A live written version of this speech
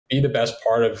be the best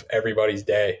part of everybody's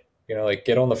day. Like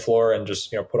get on the floor and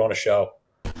just, put on a show.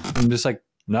 I'm just like,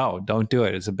 no, don't do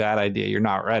it. It's a bad idea. You're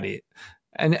not ready.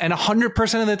 And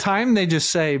 100% of the time they just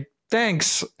say,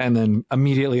 thanks. And then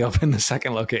immediately open the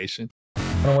second location.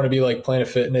 I don't want to be like Planet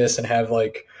Fitness and have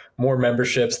like more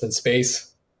memberships than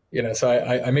space, so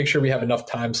I make sure we have enough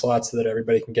time slots so that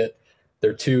everybody can get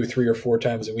their 2, 3, or 4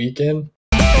 times a week in.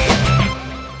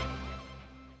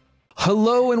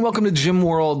 Hello and welcome to Gym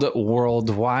World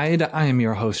Worldwide. I am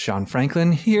your host, Sean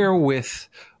Franklin, here with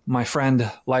my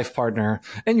friend, life partner,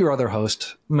 and your other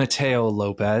host, Mateo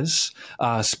Lopez,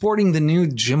 sporting the new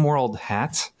Gym World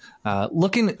hat.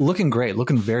 Looking great,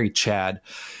 looking very Chad.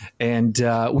 And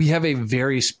we have a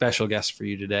very special guest for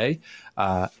you today,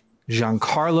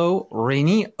 Giancarlo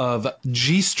Regni of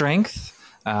G Strength.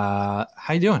 How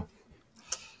you doing?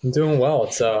 I'm doing well.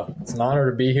 It's an honor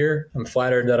to be here. I'm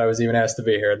flattered that I was even asked to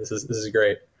be here. This is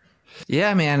great.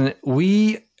 Yeah, man.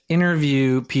 We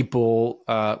interview people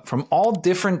from all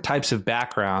different types of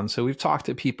backgrounds. So we've talked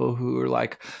to people who are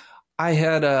like, I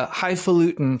had a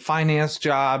highfalutin finance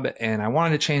job and I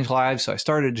wanted to change lives, so I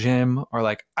started a gym. Or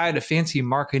like, I had a fancy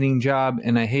marketing job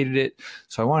and I hated it,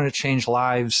 so I wanted to change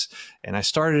lives and I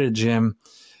started a gym.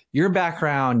 Your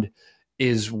background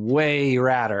is way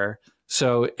radder.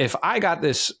 So if I got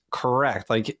this correct,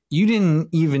 like you didn't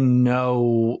even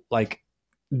know like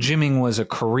gymming was a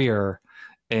career,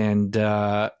 and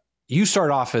you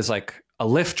start off as like a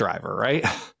Lyft driver, right?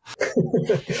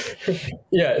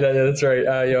 Yeah, that's right.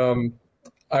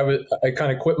 I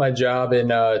kind of quit my job in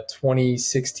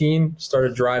 2016,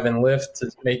 started driving Lyft to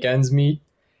make ends meet.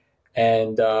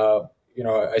 And,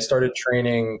 I started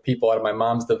training people out of my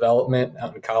mom's development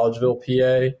out in Collegeville,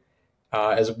 PA.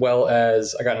 As well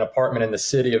as I got an apartment in the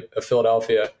city of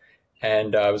Philadelphia,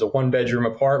 and it was a 1-bedroom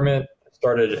apartment.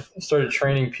 Started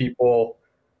training people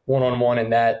one-on-one in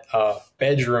that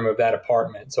bedroom of that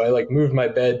apartment. So I like moved my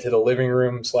bed to the living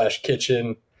room /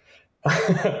 kitchen /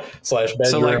 bedroom.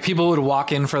 So like people would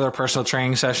walk in for their personal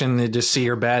training session, they just see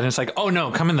your bed and it's like, oh no,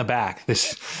 come in the back.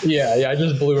 Yeah, I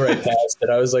just blew right past it.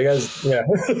 I was like,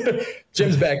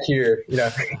 Jim's back here,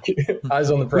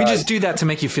 eyes on the prize. We just do that to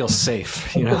make you feel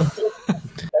safe,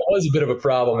 That was a bit of a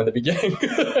problem in the beginning,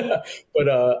 but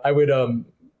I would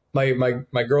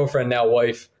my girlfriend, now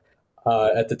wife,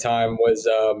 at the time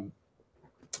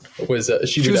she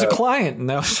was a client, and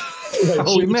that was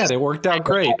how we met. It worked out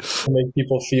great. To make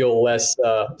people feel less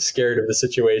scared of the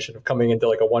situation of coming into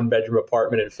like a 1-bedroom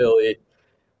apartment in Philly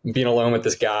and being alone with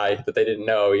this guy that they didn't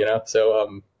know,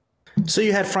 So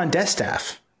you had front desk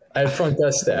staff. I had front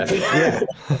desk staff. Yeah,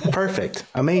 perfect,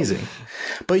 amazing.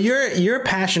 But your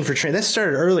passion for training, that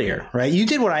started earlier, right? You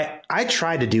did what I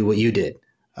tried to do what you did,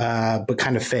 but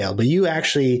kind of failed. But you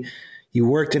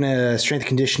worked in a strength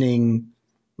conditioning,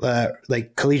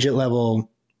 like collegiate level,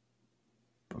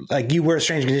 like you were a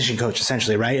strength conditioning coach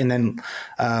essentially, right? And then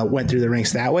went through the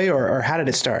ranks that way, or how did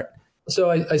it start? So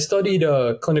I studied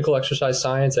clinical exercise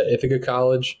science at Ithaca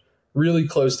College, really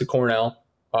close to Cornell.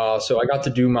 So I got to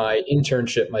do my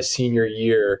internship my senior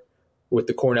year with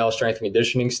the Cornell strength and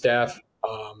conditioning staff.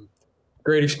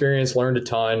 Great experience, learned a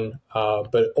ton,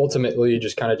 but ultimately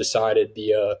just kind of decided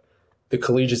the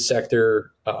collegiate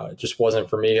sector just wasn't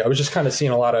for me. I was just kind of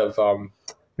seeing a lot of, from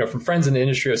friends in the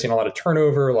industry, I was seeing a lot of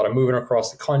turnover, a lot of moving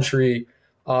across the country,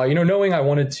 knowing I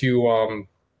wanted to,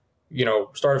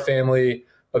 start a family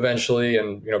eventually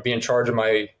and, be in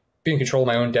control of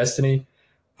my own destiny.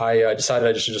 I decided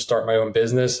I should just start my own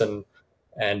business and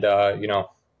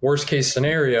worst case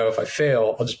scenario, if I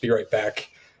fail, I'll just be right back,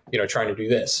 trying to do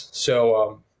this.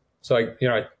 So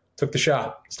I took the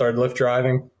shot, started Lyft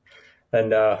driving,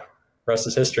 and rest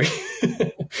is history.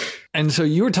 And so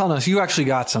you were telling us you actually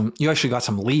got some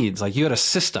leads, like you had a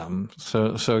system.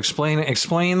 So explain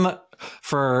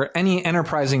for any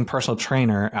enterprising personal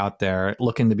trainer out there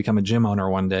looking to become a gym owner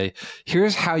one day.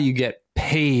 Here's how you get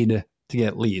paid to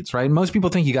get leads, right? Most people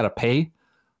think you got to pay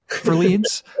for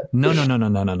leads. No.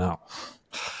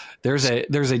 There's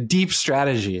a deep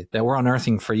strategy that we're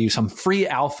unearthing for you, some free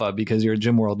alpha because you're a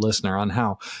Gym World listener, on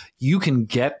how you can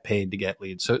get paid to get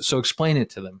leads. So explain it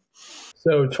to them.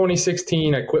 So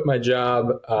 2016, I quit my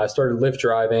job, started Lyft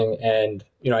driving, and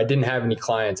I didn't have any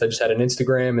clients. I just had an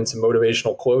Instagram and some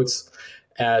motivational quotes.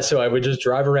 So I would just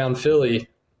drive around Philly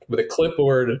with a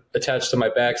clipboard attached to my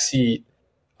back seat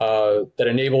that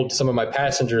enabled some of my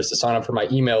passengers to sign up for my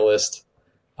email list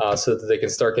so that they can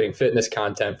start getting fitness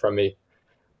content from me.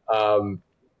 I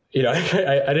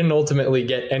didn't ultimately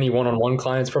get any one-on-one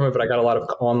clients from it, but I got a lot of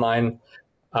online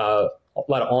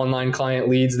client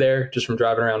leads there just from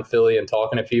driving around Philly and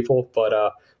talking to people.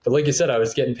 But But like you said, I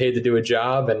was getting paid to do a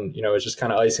job, and it was just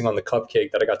kind of icing on the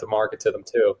cupcake that I got to market to them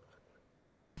too.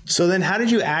 So then how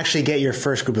did you actually get your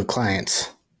first group of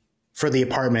clients for the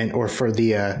apartment or for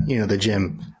the, the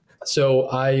gym? So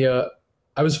I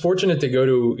was fortunate to go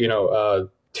to,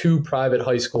 2 private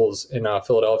high schools in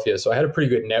Philadelphia. So I had a pretty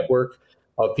good network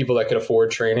of people that could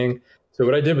afford training. So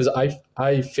what I did was I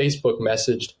Facebook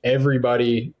messaged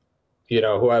everybody,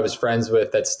 who I was friends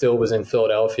with that still was in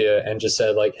Philadelphia, and just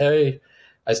said like, hey,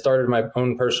 I started my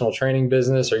own personal training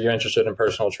business. Are you interested in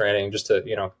personal training? Just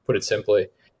to, put it simply.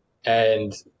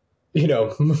 And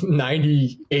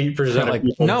 98% like, of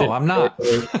people no, I'm not.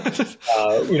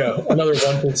 Another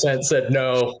 1% said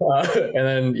no,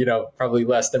 and then probably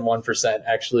less than 1%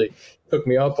 actually took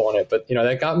me up on it. But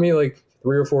that got me like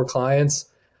 3 or 4 clients.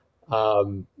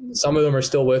 Some of them are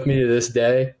still with me to this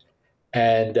day,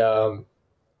 and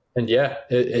yeah,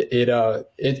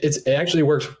 it actually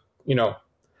works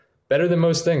better than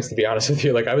most things, to be honest with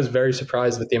you. Like, I was very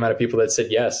surprised with the amount of people that said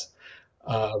yes.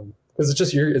 Because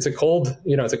it's a cold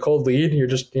lead. You're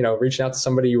just, reaching out to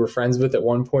somebody you were friends with at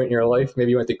one point in your life.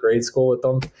 Maybe you went to grade school with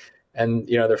them, and,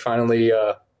 they're finally,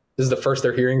 this is the first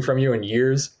they're hearing from you in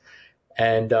years.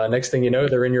 And next thing you know,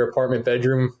 they're in your apartment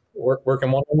bedroom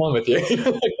working one-on-one with you.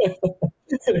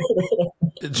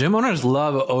 Gym owners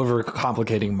love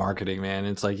overcomplicating marketing, man.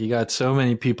 It's like you got so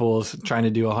many people trying to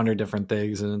do 100 different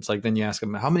things, and it's like then you ask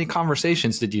them, how many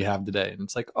conversations did you have today? And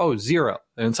it's like, oh, 0.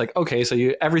 And it's like, okay, so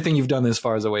everything you've done this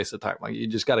far is a waste of time. Like, you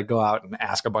just got to go out and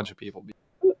ask a bunch of people.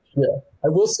 Yeah, I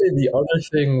will say the other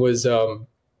thing was Thumbtack.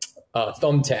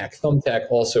 Thumbtack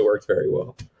also worked very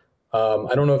well.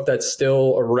 I don't know if that's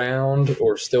still around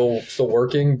or still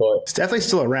working, but it's definitely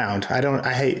still around.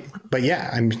 But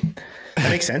yeah, that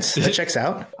makes sense. That checks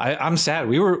out. I'm sad.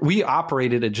 We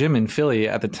operated a gym in Philly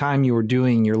at the time you were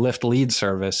doing your Lyft lead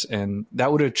service, and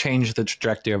that would have changed the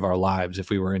trajectory of our lives if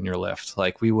we were in your Lyft.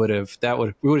 Like, we would have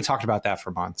talked about that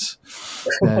for months.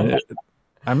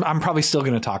 I'm probably still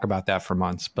going to talk about that for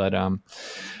months, but all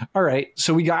right.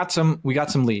 So we got some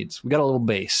leads. We got a little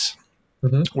base.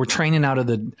 Mm-hmm. We're training out of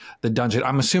the dungeon.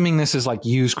 I'm assuming this is like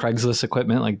used Craigslist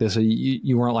equipment. Like this,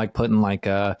 you weren't like putting like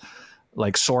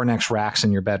Sornex racks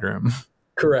in your bedroom.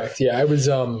 Correct. Yeah, I was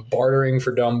bartering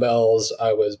for dumbbells.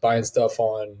 I was buying stuff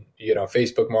on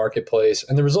Facebook Marketplace,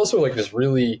 and there was also like this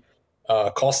really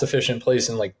cost efficient place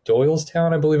in like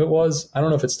Doylestown, I believe it was. I don't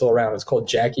know if it's still around. It's called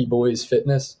Jackie Boy's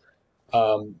Fitness.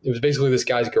 It was basically this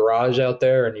guy's garage out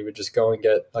there, and you would just go and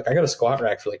get like, I got a squat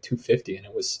rack for like $250, and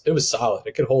it was solid.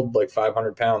 It could hold like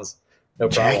 500 pounds. No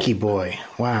problem. Jackie Boy.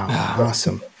 Wow.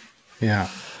 Awesome. Yeah.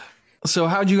 So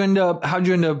how'd you end up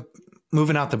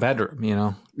moving out the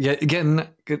bedroom?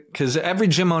 Because every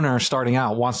gym owner starting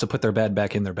out wants to put their bed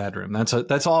back in their bedroom.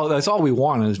 That's all we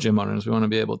want as gym owners. We want to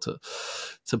be able to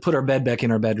put our bed back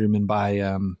in our bedroom and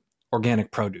buy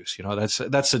organic produce.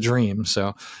 That's the dream.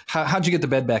 So how'd you get the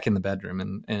bed back in the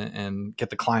bedroom and get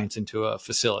the clients into a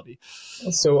facility?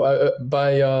 So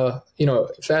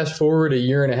fast forward a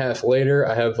year and a half later,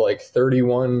 I have like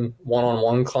 31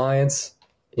 one-on-one clients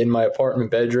in my apartment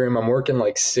bedroom. I'm working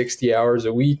like 60 hours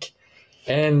a week.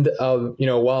 And,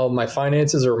 while my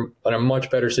finances are in a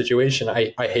much better situation,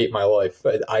 I hate my life.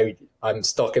 I'm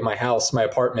stuck in my house, my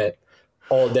apartment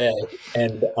all day.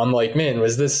 And I'm like, man,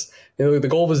 was this, the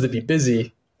goal was to be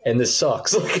busy, and this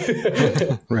sucks.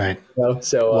 Right.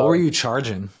 So what were you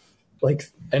charging? Like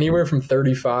anywhere from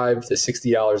 $35 to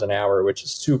 $60 an hour, which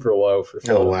is super low for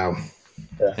Philly. Oh, wow.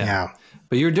 Yeah.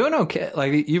 But you're doing okay.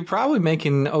 Like, you're probably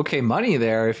making okay money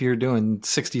there if you're doing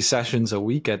 60 sessions a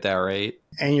week at that rate.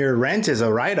 And your rent is a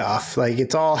write-off. Like,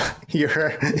 it's all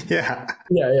your, yeah.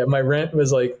 Yeah. My rent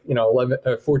was like,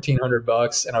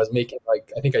 $1,400, and I was making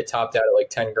like, I think I topped out at like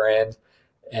 10 grand.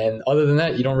 And other than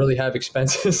that, you don't really have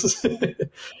expenses.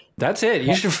 That's it.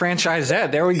 You should franchise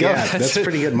that. There we go. Yeah, that's a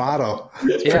pretty good model.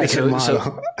 Yeah.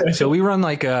 So we run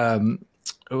like, in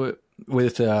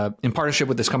partnership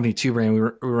with this company, Two Brain, we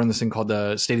run this thing called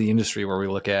the State of the Industry, where we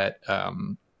look at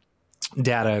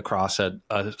data across a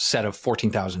set of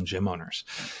 14,000 gym owners.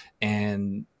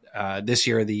 And this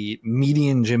year, the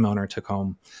median gym owner took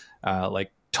home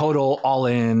total all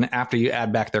in after you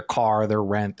add back their car, their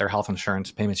rent, their health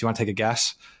insurance payments. You want to take a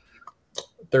guess?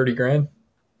 30 grand.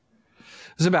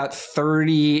 It's about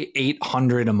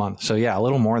 3,800 a month. So yeah, a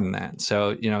little more than that.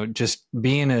 So, just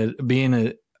being a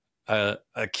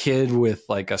kid with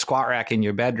like a squat rack in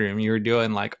your bedroom, you're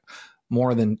doing like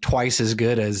more than twice as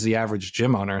good as the average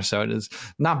gym owner. So it is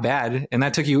not bad. And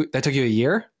that took you a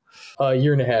year? A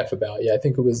year and a half about. Yeah. I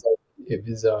think it was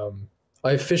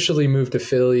I officially moved to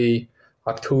Philly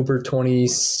October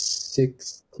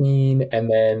 2016,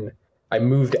 and then I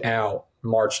moved out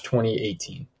March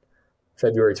 2018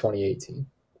 February 2018.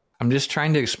 I'm just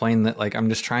trying to explain that. Like,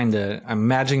 I'm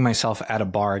imagining myself at a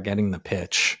bar getting the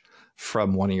pitch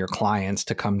from one of your clients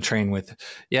to come train with.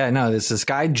 Yeah, no, this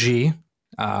guy G.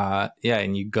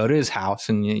 And you go to his house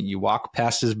and you walk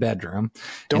past his bedroom.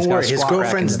 Don't worry, his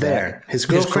girlfriend's there. His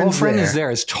girlfriend is there.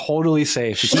 It's totally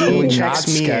safe. She's She totally checks not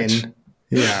me sketch. in.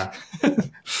 Yeah.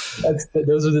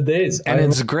 Those are the days. And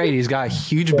it's great. He's got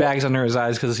huge bags under his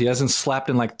eyes because he hasn't slept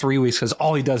in like 3 weeks because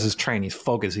all he does is train. He's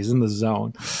focused. He's in the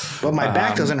zone. But my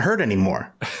back doesn't hurt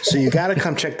anymore. So you got to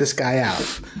come check this guy out.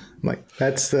 I'm like,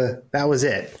 that was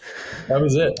it. That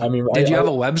was it. I mean, did you have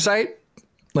a website?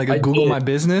 Like a Google My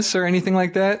Business or anything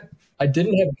like that? I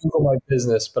didn't have Google My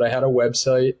Business, but I had a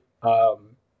website.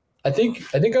 I think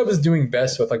I was doing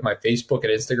best with like my Facebook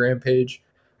and Instagram page.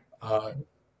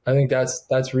 I think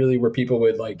that's really where people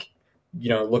would like,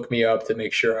 look me up to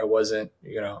make sure I wasn't,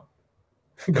 I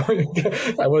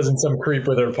wasn't some creep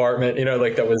with an apartment,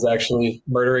 like that was actually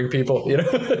murdering people, Do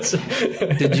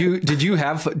you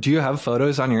have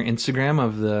photos on your Instagram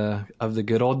of the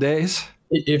good old days?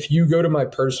 If you go to my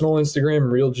personal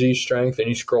Instagram, Real G Strength, and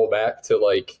you scroll back to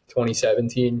like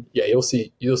 2017, yeah, you'll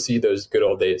see those good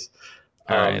old days.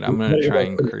 All right, I'm going to try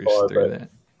and cruise through that.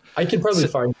 I can probably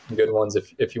find some good ones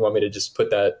if you want me to just put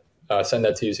that, send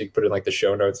that to you so you can put it in like the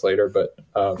show notes later. But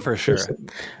for sure.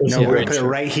 We're going to put it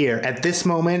right here. At this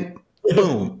moment,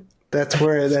 boom. That's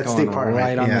the apartment.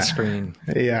 Right on the screen.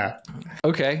 Yeah.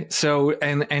 Okay. So,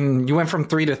 and you went from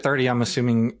 3 to 30, I'm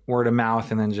assuming word of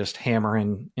mouth, and then just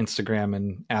hammering Instagram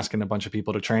and asking a bunch of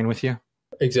people to train with you.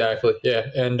 Exactly. Yeah.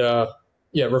 And,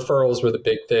 referrals were the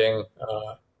big thing.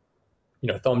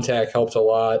 Thumbtack helped a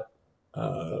lot.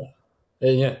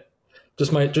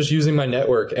 Just using my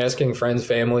network, asking friends,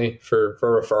 family for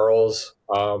referrals,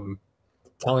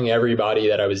 telling everybody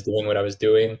that I was doing what I was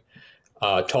doing,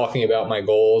 talking about my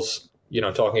goals,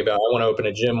 talking about I want to open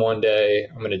a gym one day,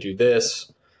 I'm going to do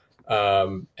this.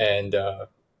 And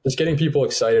just getting people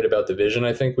excited about the vision,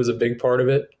 I think was a big part of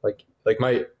it.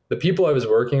 The people I was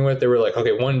working with, they were like,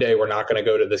 okay, one day we're not going to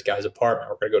go to this guy's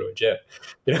apartment. We're going to go to a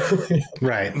gym.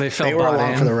 Right. They were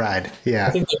along for the ride. Yeah. I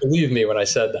think they believed me when I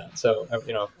said that. So,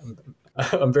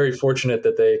 I'm very fortunate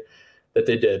that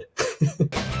they did.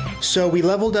 So we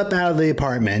leveled up out of the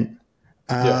apartment.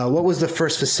 What was the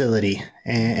first facility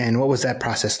and what was that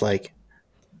process like?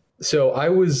 So I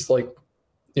was like,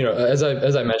 as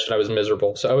I mentioned, I was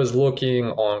miserable. So I was looking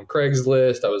on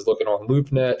Craigslist. I was looking on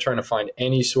LoopNet, trying to find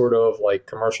any sort of like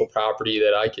commercial property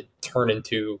that I could turn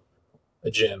into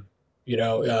a gym.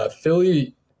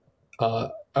 Philly, I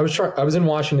was in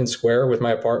Washington Square with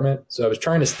my apartment. So I was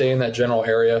trying to stay in that general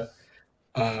area.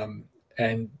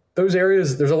 And those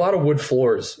areas, there's a lot of wood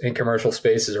floors in commercial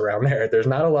spaces around there. There's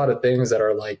not a lot of things that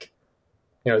are like,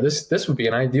 this would be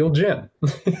an ideal gym.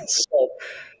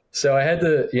 So I had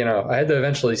to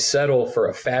eventually settle for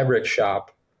a fabric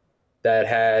shop that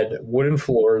had wooden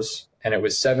floors and it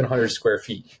was 700 square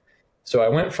feet. So I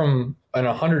went from an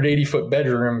 180-foot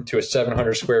bedroom to a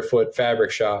 700 square foot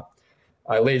fabric shop.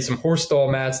 I laid some horse stall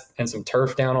mats and some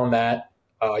turf down on that.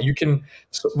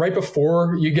 Right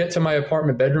before you get to my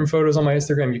apartment bedroom photos on my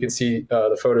Instagram, you can see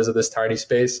the photos of this tiny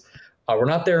space. We're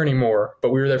not there anymore,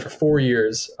 but we were there for 4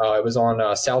 years. It was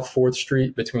on South 4th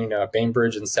Street between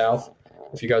Bainbridge and South,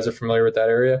 if you guys are familiar with that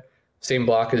area. Same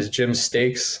block as Jim's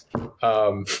Steaks. You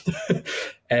got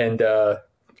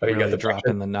the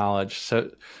dropping the knowledge. So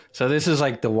this is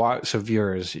like so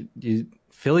viewers,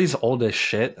 Philly's old as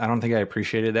shit. I don't think I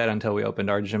appreciated that until we opened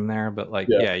our gym there. But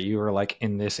you were like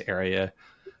in this area.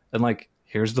 And like,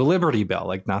 here's the Liberty Bell,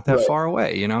 like not that far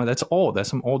away. That's old. That's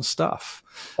some old stuff.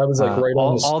 I was like right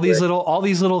on all these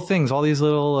little things, all these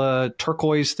little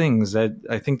turquoise things that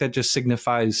I think that just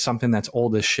signifies something that's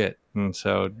old as shit. And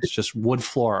so it's just wood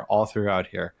floor all throughout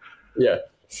here. Yeah.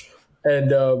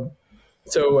 And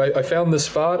so I found this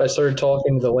spot. I started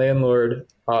talking to the landlord,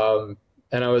 and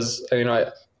I was,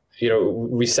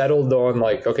 we settled on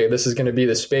like, okay, this is going to be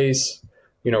the space.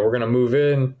 We're going to move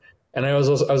in. And I was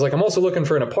like, I'm also looking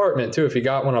for an apartment too, if you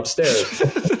got one upstairs.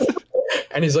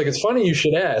 And he's like, it's funny you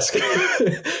should ask.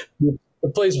 The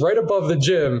place right above the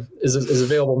gym is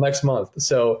available next month.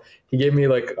 So he gave me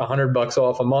like $100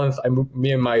 off a month.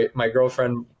 Me and my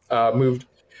girlfriend moved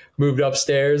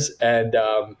upstairs, and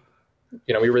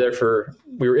we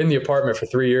were in the apartment for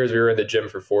 3 years. We were in the gym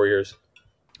for 4 years.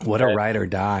 What a ride or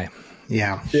die.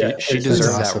 Yeah. She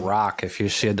deserved that rock if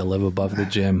she had to live above the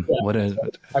gym. Yeah.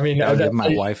 That would give my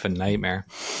wife a nightmare.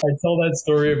 I tell that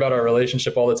story about our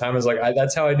relationship all the time. It's like,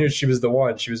 that's how I knew she was the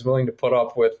one. She was willing to put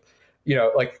up with,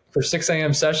 like for 6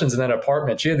 a.m. sessions in that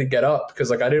apartment, she had to get up because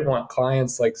like I didn't want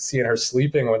clients like seeing her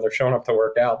sleeping when they're showing up to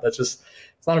work out. That's just,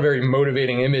 it's not a very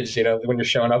motivating image, when you're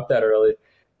showing up that early.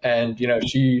 And,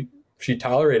 she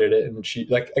tolerated it. And she,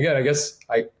 like, again, I guess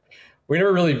we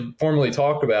never really formally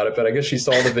talked about it, but I guess she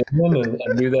saw the vision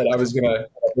and knew that I was going to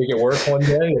make it work one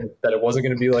day and that it wasn't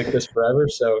going to be like this forever.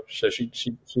 So she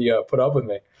put up with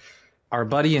me. Our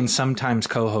buddy and sometimes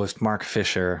co-host Mark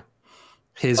Fisher,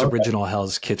 his original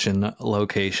Hell's Kitchen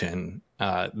location,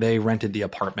 they rented the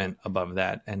apartment above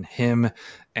that, and him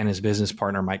and his business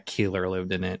partner Mike Keeler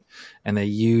lived in it, and they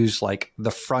used like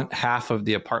the front half of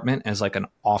the apartment as like an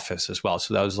office as well.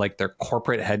 So that was like their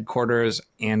corporate headquarters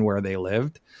and where they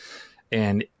lived.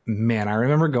 And man, I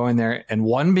remember going there and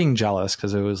one, being jealous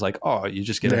because it was like, oh, you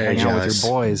just get to hang out with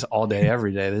your boys all day,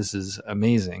 every day. This is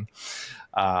amazing.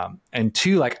 And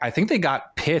two, like, I think they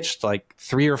got pitched like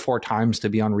 3 or 4 times to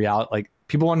be on reality. Like,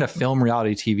 people wanted to film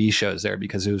reality TV shows there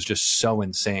because it was just so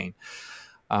insane.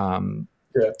 I'm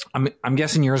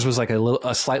guessing yours was like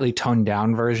a slightly toned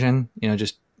down version,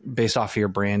 just based off of your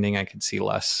branding. I could see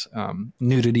less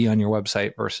nudity on your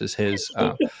website versus his,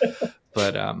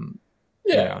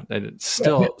 it's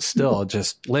still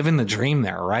just living the dream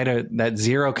there, right? That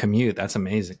zero commute. That's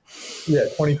amazing. Yeah.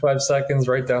 25 seconds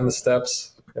right down the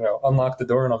steps, unlock the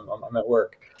door and I'm at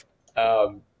work.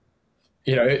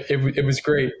 It was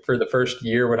great for the first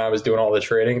year when I was doing all the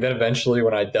training. Then eventually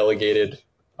when I delegated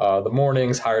the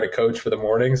mornings, hired a coach for the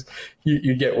mornings,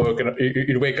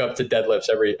 you'd wake up to deadlifts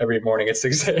every morning at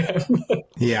 6 a.m.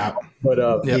 Yeah. But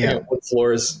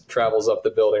floors travels up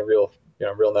the building real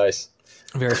nice.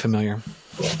 Very familiar.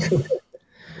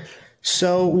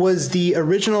 So was the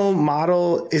original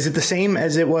model, is it the same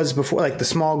as it was before, like the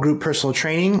small group personal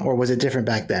training, or was it different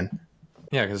back then?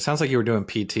 Yeah, because it sounds like you were doing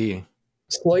PT.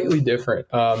 Slightly different.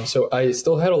 So I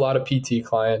still had a lot of PT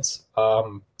clients.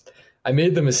 I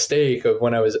made the mistake of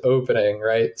when I was opening,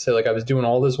 right? So like I was doing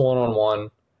all this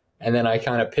one-on-one, and then I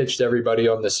kind of pitched everybody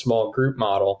on this small group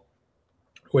model,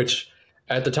 which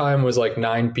at the time was like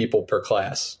 9 people per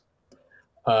class.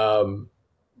 My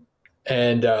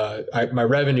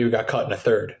revenue got cut in a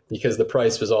third because the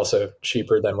price was also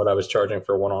cheaper than what I was charging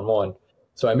for one-on-one.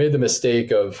 So I made the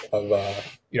mistake of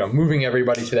moving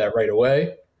everybody to that right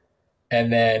away.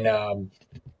 And then,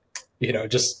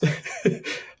 just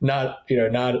not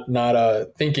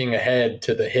thinking ahead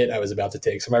to the hit I was about to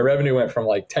take. So my revenue went from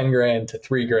like 10 grand to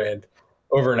 3 grand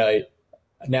overnight.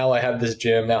 Now I have this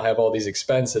gym, now I have all these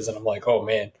expenses, and I'm like, oh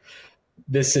man,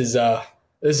 this is tough.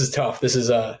 This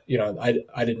is I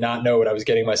did not know what I was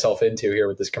getting myself into here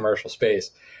with this commercial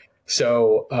space.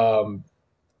 So,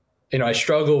 I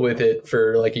struggle with it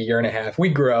for like a year and a half. We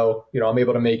grow, I'm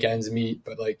able to make ends meet,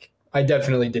 but like, I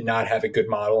definitely did not have a good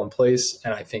model in place.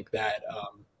 And I think that, I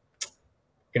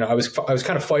was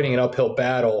kind of fighting an uphill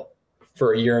battle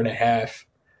for a year and a half.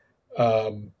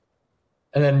 And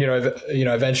then,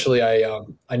 eventually I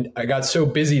got so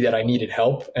busy that I needed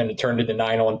help, and it turned into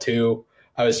 9-on-2.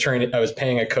 I was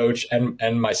paying a coach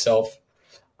and myself,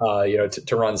 to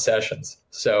run sessions.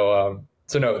 So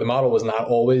no, the model was not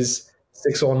always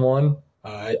 6-on-1.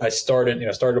 I started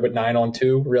with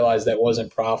 9-on-2, realized that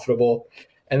wasn't profitable.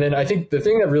 And then I think the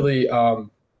thing that really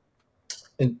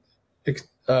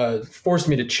forced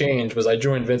me to change was I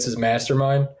joined Vince's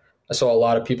mastermind. I saw a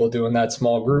lot of people doing that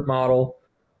small group model,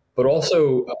 but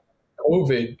also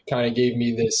COVID kind of gave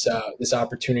me this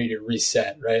opportunity to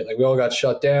reset, right? Like we all got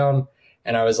shut down,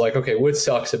 and I was like, okay, what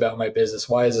sucks about my business?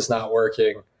 Why is this not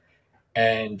working?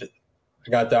 And I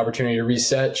got the opportunity to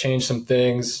reset, change some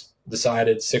things,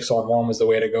 decided 6-on-1 was the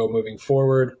way to go moving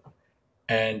forward.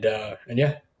 And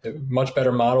yeah, much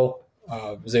better model.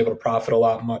 Was able to profit a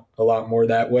lot more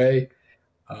that way.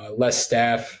 Less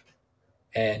staff,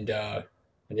 and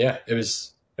yeah,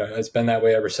 it's been that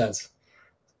way ever since.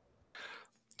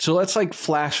 So let's like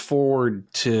flash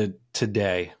forward to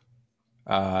today.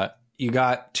 You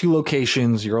got 2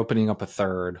 locations, you're opening up a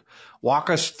third. Walk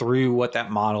us through what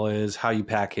that model is, how you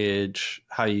package,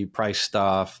 how you price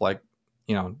stuff. Like,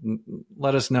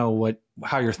 let us know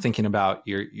how you're thinking about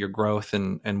your growth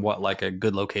and what like a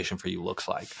good location for you looks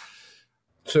like.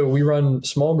 So we run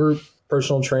small group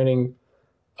personal training,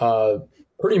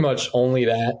 pretty much only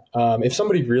that. If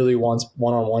somebody really wants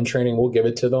one-on-one training, we'll give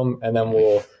it to them, and then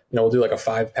we'll do like a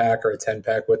 5-pack or a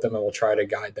 10-pack with them, and we'll try to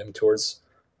guide them towards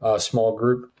a small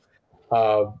group.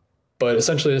 But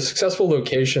essentially, a successful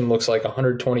location looks like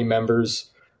 120 members,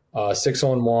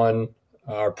 6-on-1.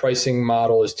 Our pricing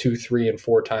model is 2, 3, and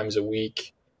 4 times a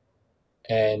week,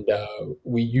 and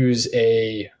we use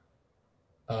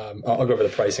I'll go over the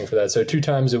pricing for that. So 2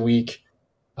 times a week,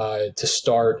 to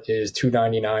start is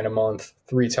 $299 a month.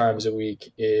 3 times a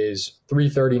week is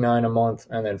 $339 a month,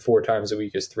 and then 4 times a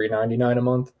week is $399 a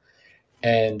month.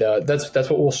 And that's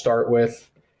what we'll start with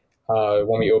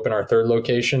when we open our 3rd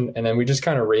location, and then we just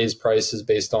kind of raise prices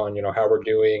based on how we're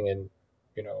doing, and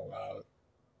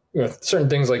certain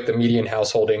things like the median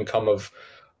household income of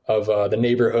the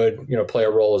neighborhood play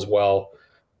a role as well.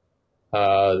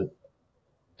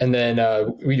 And then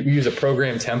we use a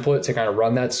program template to kind of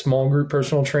run that small group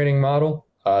personal training model.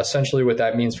 Essentially what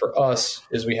that means for us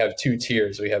is we have 2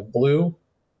 tiers. We have blue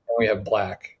and we have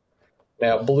black.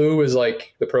 Now, blue is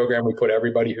like the program we put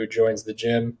everybody who joins the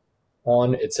gym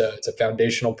on. It's a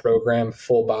foundational program,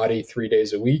 full body, 3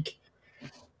 days a week.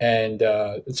 And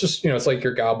it's just, it's like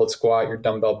your goblet squat, your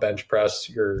dumbbell bench press,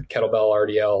 your kettlebell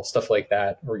RDL, stuff like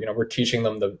that. We're teaching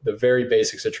them the very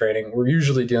basics of training. We're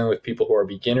usually dealing with people who are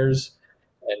beginners,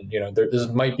 and this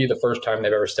might be the first time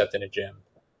they've ever stepped in a gym.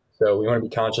 So we want to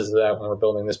be conscious of that when we're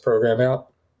building this program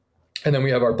out. And then we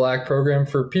have our black program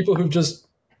for people who've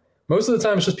most of the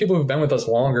time it's just people who've been with us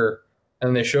longer,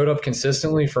 and they showed up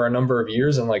consistently for a number of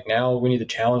years, and now we need to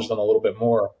challenge them a little bit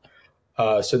more.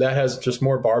 So that has just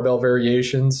more barbell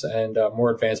variations and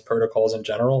more advanced protocols in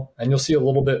general. And you'll see a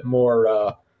little bit more,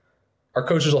 our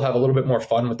coaches will have a little bit more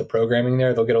fun with the programming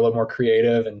there. They'll get a little more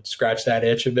creative and scratch that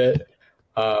itch a bit.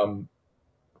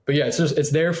 But yeah,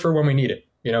 it's there for when we need it.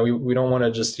 We don't want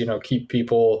to just, keep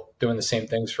people doing the same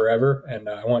things forever. And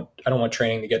I don't want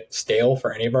training to get stale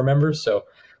for any of our members. So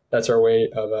that's our way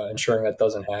of ensuring that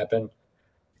doesn't happen.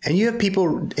 And you have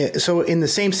people, so in the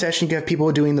same session, you have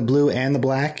people doing the blue and the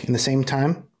black in the same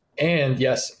time? And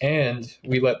yes, and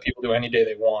we let people do any day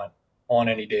they want on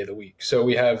any day of the week. So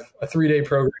we have a 3-day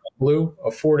program in blue, a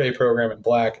 4-day program in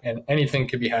black, and anything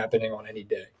could be happening on any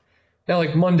day. Now,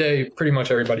 like Monday, pretty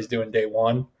much everybody's doing day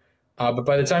 1. But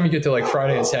by the time you get to like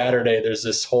Friday and Saturday, there's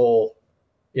this whole,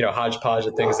 hodgepodge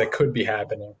of things that could be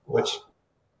happening,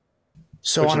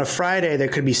 So on a Friday, there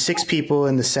could be 6 people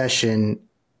in the session,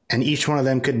 and each one of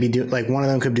them could be one of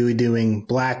them could be doing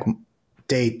black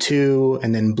day 2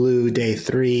 and then blue day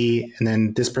 3. And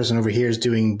then this person over here is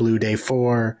doing blue day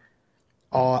 4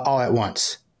 all at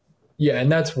once. Yeah.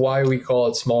 And that's why we call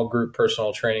it small group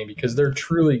personal training, because they're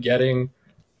truly getting,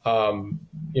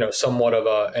 somewhat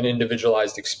of an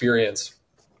individualized experience.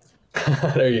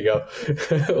 There you go.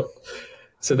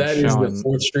 So that is the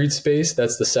 4th Street space.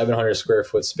 That's the 700 square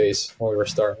foot space when we were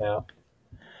starting out.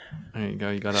 There you go.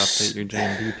 You got to update your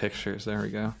JMB pictures. There we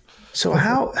go. So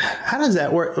how does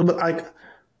that work? Like,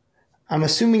 I'm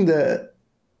assuming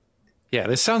Yeah,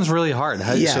 this sounds really hard.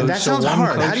 That sounds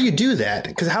hard. How do you do that?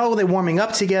 Because how are they warming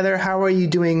up together? How are you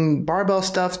doing barbell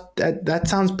stuff? That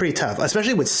sounds pretty tough,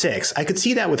 especially with 6. I could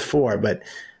see that with 4, but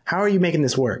how are you making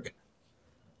this work?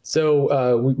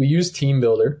 So we use Team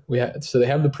Builder. So they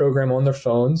have the program on their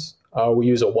phones. We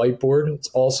use a whiteboard. It's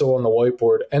also on the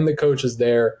whiteboard, and the coach is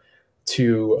there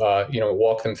to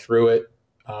walk them through it.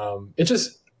 It's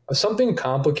just something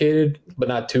complicated, but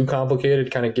not too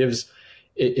complicated. Kind of gives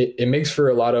it makes for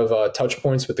a lot of touch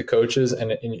points with the coaches,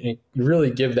 and you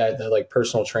really give that like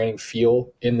personal training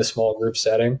feel in the small group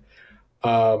setting.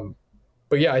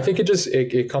 But yeah, I think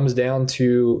it comes down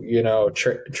to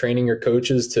training your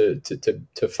coaches to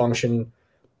function,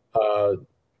 to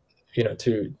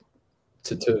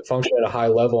function at a high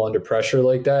level under pressure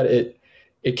like that.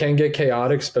 It can get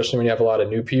chaotic, especially when you have a lot of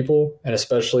new people, and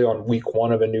especially on week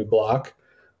 1 of a new block.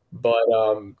 But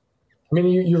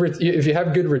if you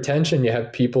have good retention, you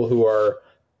have people who are,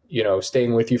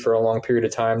 staying with you for a long period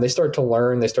of time. They start to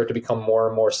learn. They start to become more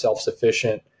and more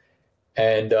self-sufficient.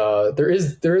 And there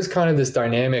is kind of this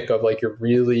dynamic of like your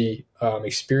really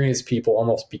experienced people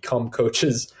almost become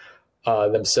coaches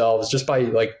themselves just by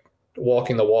like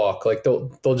walking the walk. Like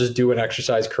they'll just do an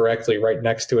exercise correctly right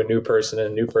next to a new person,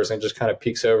 and a new person just kind of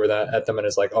peeks over at them and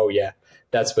is like, oh yeah,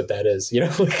 that's what that is.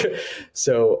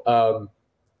 So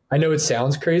I know it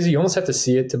sounds crazy. You almost have to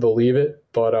see it to believe it,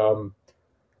 but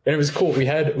and it was cool. We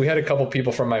had a couple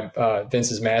people from my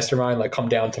Vince's mastermind like come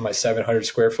down to my 700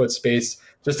 square foot space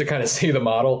just to kind of see the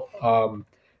model.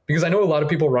 Because I know a lot of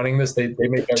people running this, they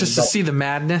make just to see the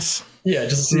madness. Yeah,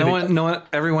 just to see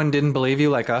everyone didn't believe you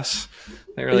like us.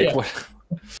 They were like, yeah. What?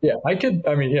 Yeah,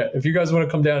 if you guys want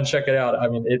to come down and check it out,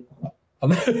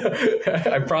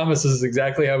 I promise this is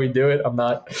exactly how we do it. I'm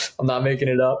not making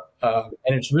it up.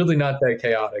 And it's really not that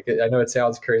chaotic. I know it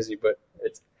sounds crazy, but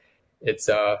it's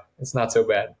not so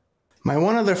bad. My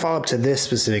one other follow-up to this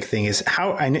specific thing is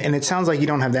and it sounds like you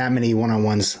don't have that many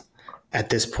one-on-ones at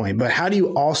this point, but how do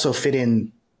you also fit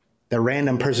in the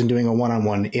random person doing a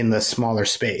one-on-one in the smaller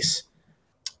space?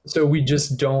 So we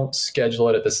just don't schedule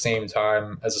it at the same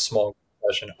time as a small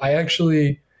session. I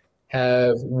actually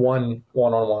have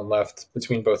one-on-one left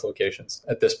between both locations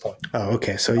at this point. Oh,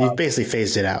 okay. So you've basically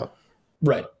phased it out.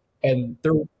 Right. And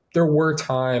there were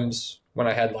times when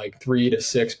I had like 3 to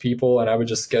 6 people, and I would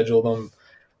just schedule them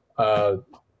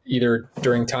either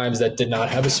during times that did not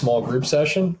have a small group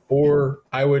session, or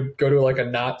I would go to like a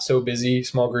not so busy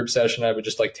small group session. I would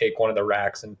just like take one of the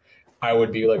racks and I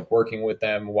would be like working with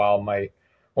them while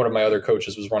one of my other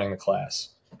coaches was running the class.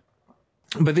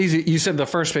 But you said the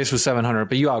first space was 700,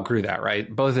 but you outgrew that, right?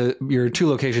 Both your 2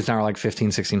 locations now are like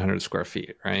 1,600 square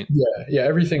feet, right? Yeah.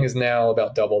 Everything is now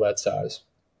about double that size.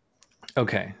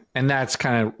 Okay. And that's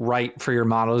kind of right for your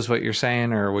model is what you're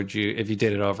saying? Or would you, if you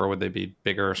did it over, would they be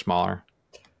bigger or smaller?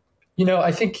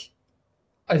 I think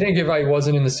if I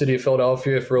wasn't in the city of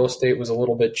Philadelphia, if real estate was a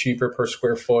little bit cheaper per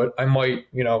square foot, I might,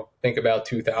 think about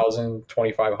 2,000,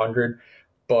 2,500.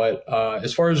 But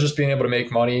as far as just being able to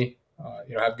make money,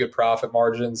 have good profit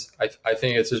margins, I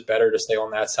think it's just better to stay on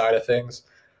that side of things.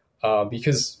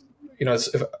 Because,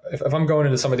 if I'm going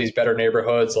into some of these better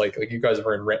neighborhoods, like you guys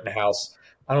were in Rittenhouse,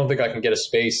 I don't think I can get a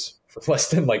space for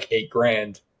less than like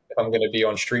 $8,000 if I'm going to be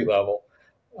on street level.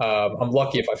 I'm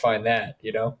lucky if I find that,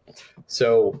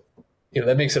 So,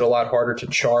 that makes it a lot harder to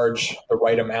charge the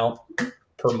right amount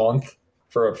per month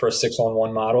for a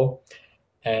 6-on-1 model.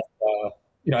 And,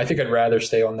 I think I'd rather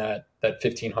stay on that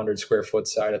 1,500 square foot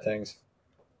side of things.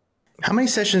 How many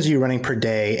sessions are you running per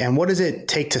day, and what does it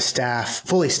take to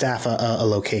fully staff a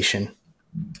location?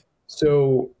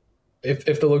 So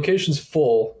if the location's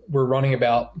full, we're running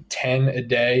about 10 a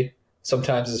day,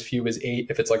 sometimes as few as 8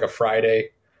 if it's like a Friday.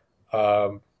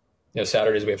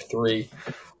 Saturdays we have 3.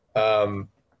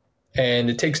 And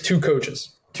it takes 2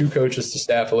 coaches to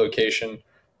staff a location.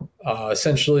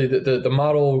 Essentially, the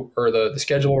model or the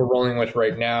schedule we're rolling with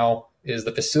right now is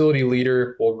the facility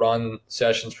leader will run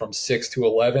sessions from 6 to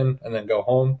 11 and then go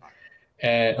home,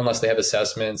 and unless they have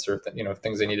assessments or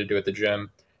things they need to do at the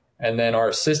gym. And then our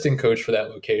assistant coach for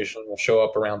that location will show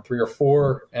up around 3 or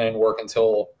 4 and work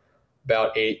until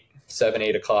about 8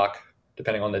 o'clock,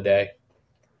 depending on the day.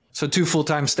 So 2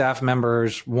 full-time staff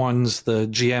members, one's the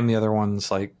GM, the other one's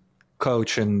like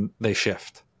coach, and they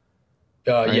shift.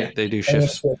 Right? Yeah, they do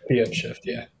shifts. PM shift,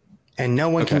 yeah. And no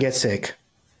one can get sick.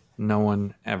 No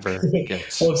one ever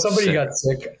gets well, if somebody sick. got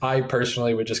sick, I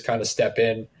personally would just kind of step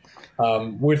in.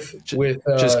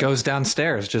 Just goes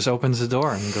downstairs, just opens the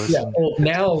door and goes. Yeah. Well,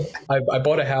 now I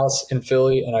bought a house in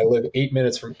Philly and I live 8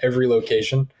 minutes from every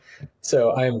location,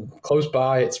 so I'm close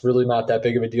by. It's really not that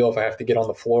big of a deal if I have to get on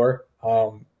the floor.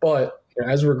 But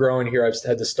as we're growing here, I've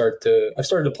started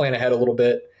to plan ahead a little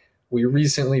bit. We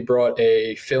recently brought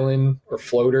a fill-in or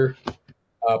floater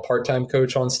part-time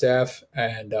coach on staff,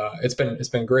 and it's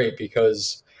been great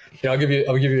because I'll give you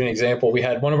an example. We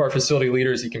had one of our facility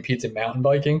leaders. He competes in mountain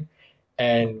biking,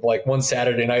 and like one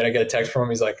Saturday night, I get a text from him.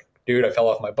 He's like, "Dude, I fell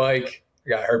off my bike. I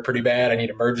got hurt pretty bad. I need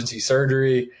emergency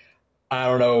surgery. I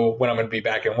don't know when I'm going to be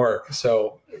back in work."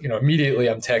 So immediately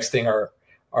I'm texting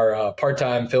our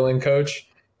part-time fill-in coach,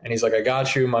 and he's like, "I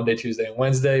got you Monday, Tuesday, and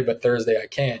Wednesday, but Thursday I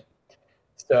can't."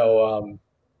 So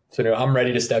I'm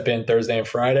ready to step in Thursday and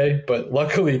Friday, but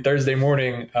luckily Thursday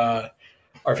morning,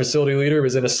 our facility leader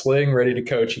was in a sling ready to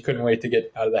coach. He couldn't wait to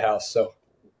get out of the house. So,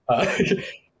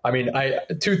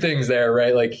 2 things there,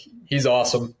 right? Like he's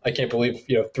awesome. I can't believe,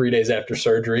 3 days after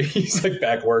surgery, he's like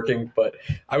back working, but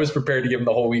I was prepared to give him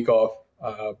the whole week off.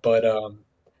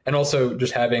 And also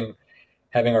just having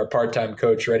our part-time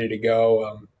coach ready to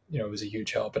go, it was a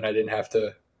huge help, and I didn't have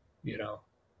to,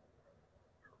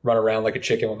 run around like a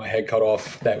chicken with my head cut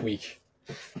off that week.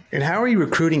 And how are you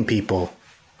recruiting people?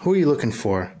 Who are you looking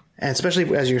for? And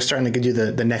especially as you're starting to do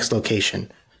the next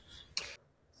location.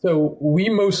 So we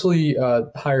mostly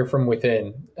hire from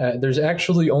within. There's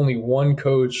actually only one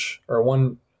coach or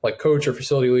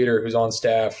facility leader who's on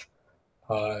staff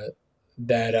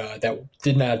that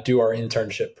did not do our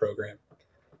internship program.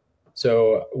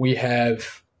 So we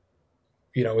have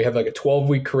like a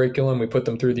 12-week curriculum. We put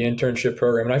them through the internship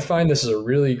program. And I find this is a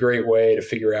really great way to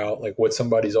figure out like what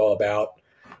somebody's all about.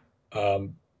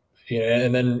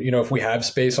 And then, if we have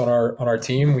space on our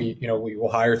team, we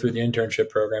will hire through the internship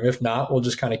program. If not, we'll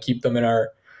just kind of keep them on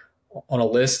a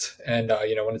list. And,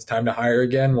 when it's time to hire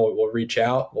again, we'll reach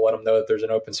out. We'll let them know that there's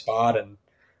an open spot. And,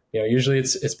 usually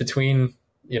it's between,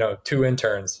 2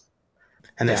 interns.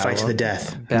 And they fight to the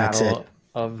death. And that's it.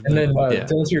 And then to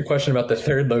answer your question about the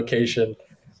 3rd location,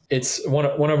 it's one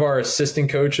of our assistant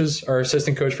coaches, our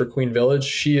assistant coach for Queen Village.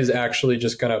 She is actually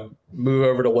just going to move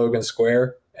over to Logan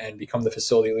Square and become the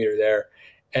facility leader there.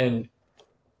 And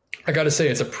I got to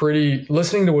say,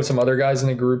 listening to what some other guys in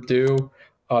the group do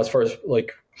as far as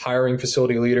like hiring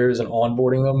facility leaders and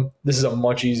onboarding them, this is a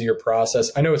much easier process.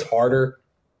 I know it's harder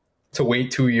to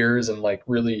wait 2 years and like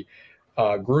really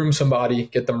groom somebody,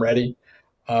 get them ready.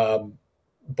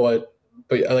 But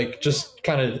like just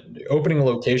kind of opening a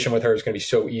location with her is going to be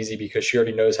so easy because she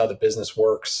already knows how the business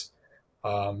works.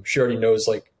 She already knows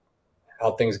like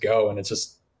how things go, and it's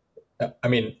just, I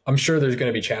mean, I'm sure there's going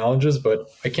to be challenges, but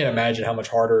I can't imagine how much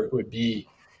harder it would be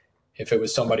if it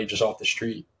was somebody just off the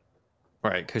street.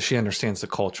 Right, because she understands the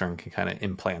culture and can kind of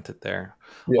implant it there.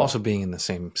 Yeah. Also, being in the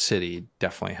same city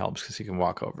definitely helps because you can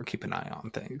walk over, keep an eye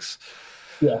on things.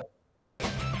 Yeah.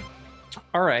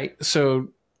 All right, so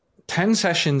 10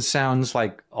 sessions sounds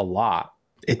like a lot.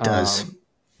 It does.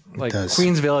 Like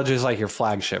Queens Village is like your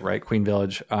flagship, right? Queen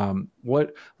Village.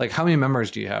 What, like, how many members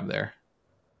do you have there?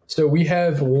 So we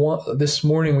have this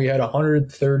morning we had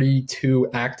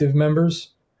 132 active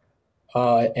members.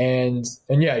 And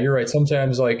yeah, you're right.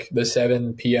 Sometimes like the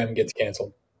 7 p.m. gets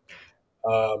canceled.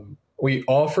 We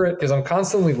offer it because I'm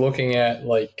constantly looking at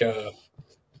like,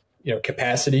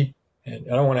 capacity, and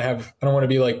I don't want to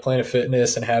be like Planet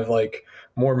Fitness and have like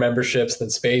more memberships than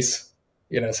space,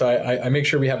 so I make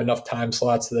sure we have enough time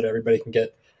slots so that everybody can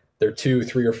get their 2,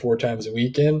 3, or 4 times a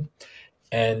week in.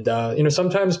 And,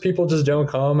 sometimes people just don't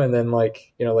come, and then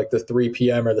like the 3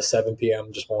 p.m. or the 7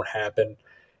 p.m. just won't happen.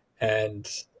 And,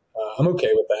 I'm okay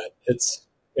with that.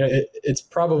 It's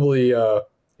probably,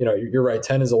 you're right.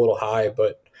 10 is a little high,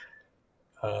 but,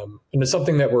 and it's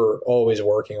something that we're always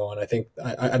working on. I think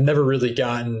I've never really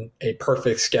gotten a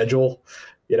perfect schedule.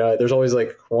 There's always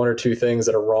like 1 or 2 things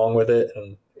that are wrong with it.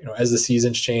 And, as the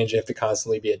seasons change, you have to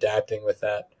constantly be adapting with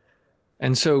that.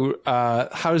 And so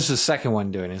how's the second one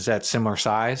doing? Is that similar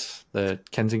size, the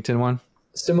Kensington one?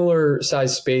 Similar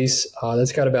size space.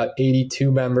 That's got about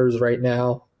 82 members right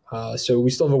now. So we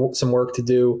still have some work to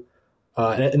do.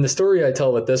 And the story I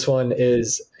tell with this one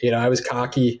is, I was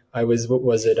cocky. It was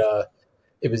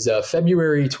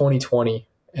February 2020.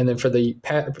 And then for the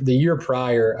year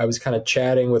prior, I was kind of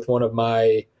chatting with one of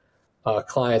my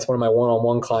clients, one of my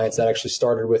one-on-one clients that actually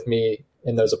started with me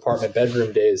in those apartment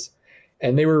bedroom days.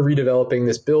 And they were redeveloping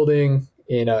this building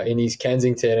in East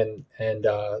Kensington. And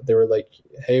they were like,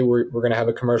 hey, we're going to have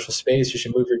a commercial space. You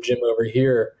should move your gym over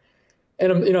here.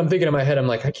 And I'm thinking in my head, I'm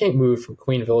like, I can't move from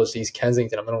Queen Village to East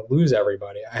Kensington. I'm going to lose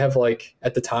everybody. I have like,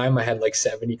 at the time I had like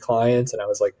 70 clients, and I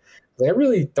was like, I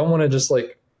really don't want to just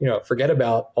like, forget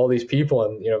about all these people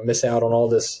and, miss out on all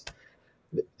this,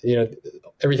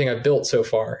 everything I've built so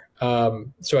far.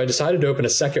 So I decided to open a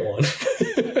second one,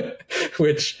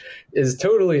 which is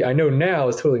totally, I know now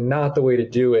is totally not the way to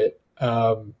do it.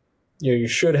 You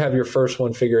should have your first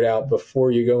one figured out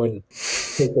before you go and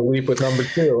take the leap with number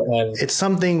 2. And it's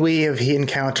something we have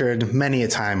encountered many a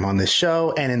time on this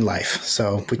show and in life.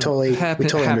 So we totally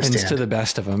happens understand. To the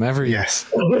best of them Yes.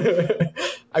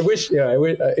 I wish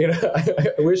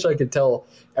I could tell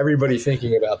everybody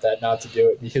thinking about that not to do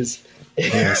it, because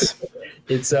yes.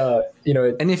 It's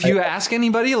and if you ask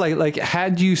anybody, like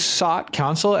had you sought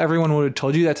counsel, everyone would have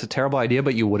told you that's a terrible idea,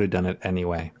 but you would have done it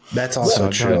anyway. That's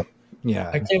also true.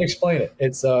 Yeah. I can't explain it.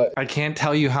 It's I can't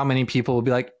tell you how many people will be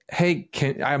like, hey,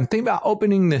 I'm thinking about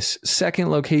opening this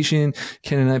second location.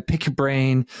 Can I pick your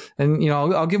brain? And,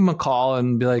 I'll give them a call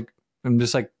and be like, I'm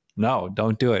just like, no,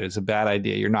 don't do it. It's a bad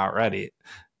idea. You're not ready.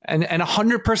 And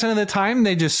 100% of the time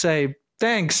they just say,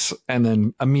 thanks. And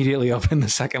then immediately open the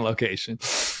second location.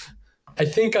 I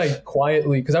think I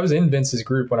quietly, because I was in Vince's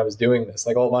group when I was doing this,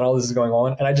 like when all this is going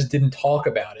on, and I just didn't talk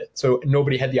about it. So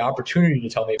nobody had the opportunity to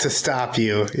tell me. To stop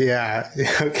you. Yeah.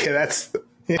 Okay.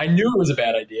 I knew it was a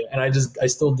bad idea, and I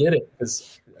still did it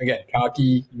because, again,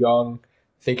 cocky, young,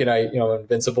 thinking I'm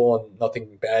invincible and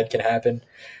nothing bad can happen.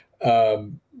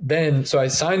 So I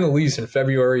signed the lease in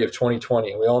February of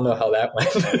 2020, and we all know how that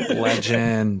went.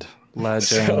 Legend.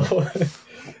 So,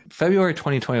 February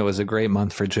 2020 was a great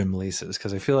month for gym leases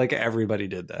because I feel like everybody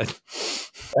did that.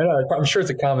 I know, I'm sure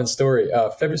it's a common story.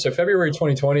 February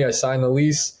 2020, I signed the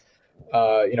lease.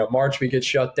 March we get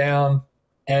shut down.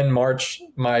 End March,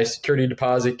 my security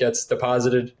deposit gets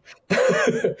deposited.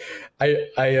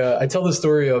 I tell the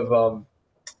story of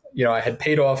I had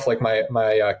paid off like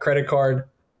my credit card,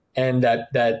 and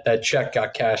that check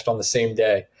got cashed on the same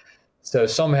day. So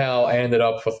somehow I ended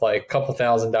up with like a couple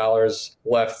 $1,000s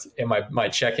left in my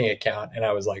checking account, and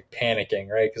I was like panicking,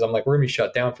 right? Because I'm like, we're gonna be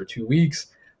shut down for 2 weeks.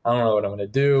 I don't know what I'm gonna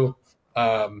do.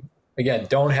 Again,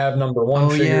 don't have number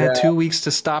 1 figured out. 2 weeks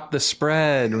to stop the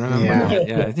spread. Remember?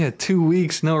 Yeah. 2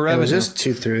 weeks, no revenue. It was just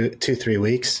 3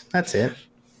 weeks. That's it.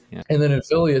 Yeah. And then in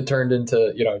Philly, it turned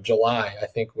into July. I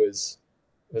think was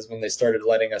when they started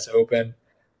letting us open.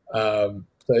 So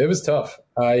it was tough.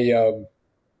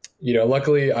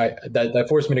 Luckily that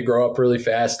forced me to grow up really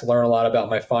fast, learn a lot about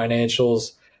my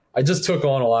financials. I just took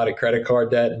on a lot of credit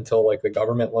card debt until like the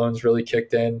government loans really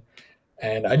kicked in.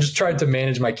 And I just tried to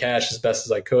manage my cash as best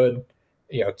as I could,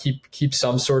 keep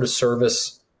some sort of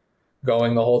service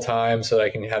going the whole time so that I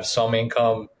can have some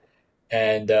income.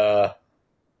 And yeah,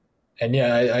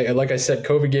 I like I said,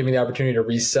 COVID gave me the opportunity to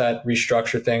reset,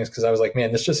 restructure things because I was like,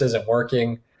 man, this just isn't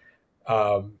working.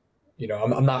 I'm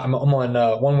on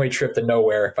a one-way trip to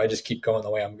nowhere if I just keep going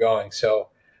the way I'm going. So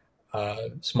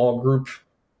small group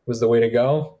was the way to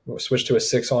go. We'll switch to a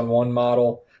 6-on-1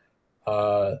 model.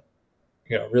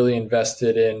 Really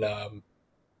invested in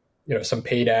some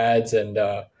paid ads and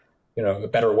a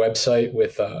better website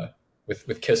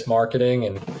with KISS marketing,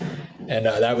 and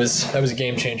that was a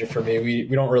game changer for me.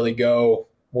 We don't really go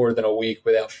more than a week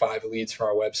without 5 leads from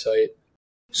our website.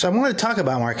 So I want to talk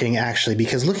about marketing actually,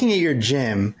 because looking at your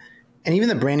gym and even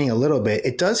the branding a little bit,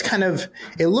 it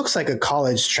looks like a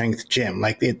college strength gym.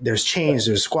 Like there's chains,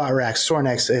 there's squat racks, sore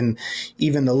necks, and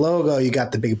even the logo, you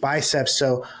got the big biceps.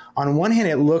 So on one hand,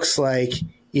 it looks like,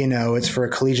 it's for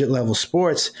collegiate level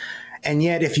sports. And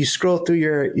yet if you scroll through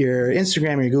your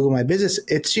Instagram or your Google My Business,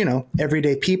 it's,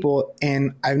 everyday people.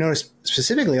 And I've noticed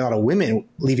specifically a lot of women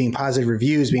leaving positive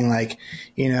reviews being like,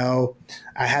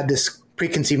 I had this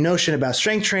preconceived notion about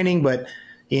strength training, but,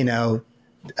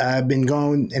 I've been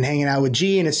going and hanging out with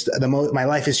G, and my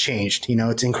life has changed.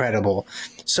 It's incredible.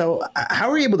 So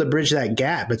how are you able to bridge that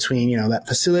gap between, that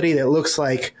facility that looks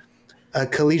like a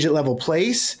collegiate level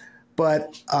place,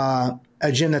 but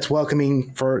a gym that's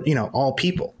welcoming for, all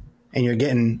people, and you're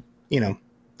getting,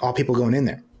 all people going in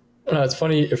there? No, it's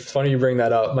funny you bring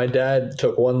that up. My dad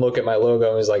took one look at my logo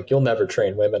and was like, "You'll never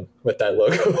train women with that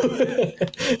logo."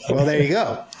 Well, there you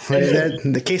go.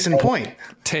 The case in point.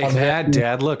 Take that,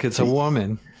 Dad. Look, it's a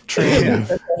woman. Training.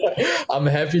 I'm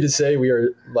happy to say we are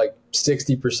like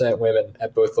 60% women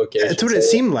at both locations. That's what it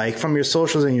seemed like from your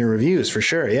socials and your reviews, for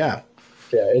sure. Yeah.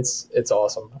 Yeah, it's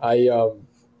awesome. I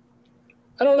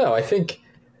don't know. I think,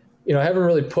 I haven't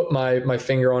really put my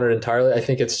finger on it entirely. I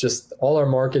think it's just all our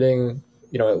marketing,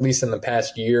 at least in the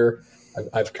past year,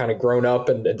 I've kind of grown up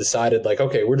and decided like,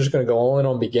 okay, we're just going to go all in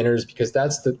on beginners because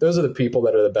those are the people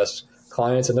that are the best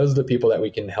clients, and those are the people that we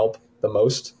can help the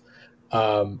most.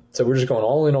 So we're just going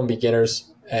all in on beginners,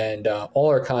 and all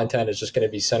our content is just going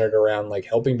to be centered around like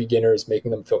helping beginners,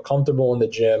 making them feel comfortable in the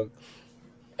gym.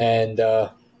 And I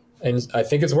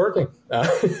think it's working.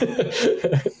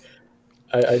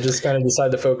 I just kind of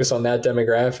decided to focus on that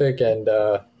demographic, and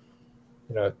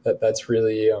that's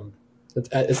really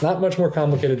it's not much more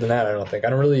complicated than that. I don't think. I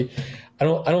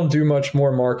don't do much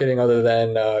more marketing other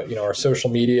than our social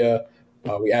media.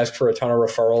 We ask for a ton of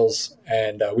referrals,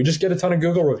 and we just get a ton of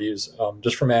Google reviews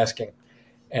just from asking.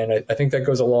 And I think that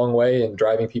goes a long way in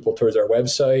driving people towards our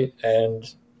website,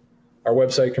 and our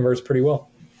website converts pretty well.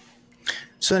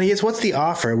 So then I guess, what's the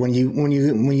offer when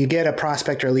you get a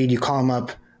prospect or lead, you call them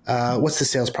up? What's the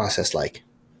sales process like?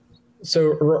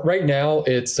 So right now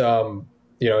it's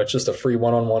it's just a free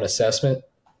one-on-one assessment.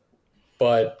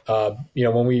 But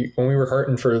when we were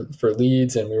hurting for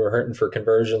leads and we were hurting for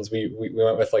conversions, we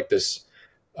went with like this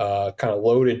kind of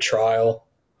loaded trial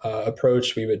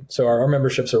approach. So our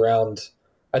membership's around,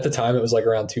 at the time it was like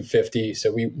around $250.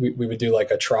 So we would do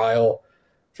like a trial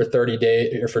for 30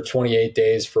 days or for 28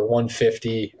 days for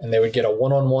 $150, and they would get a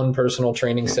one-on-one personal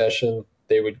training session.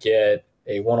 They would get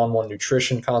a one-on-one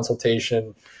nutrition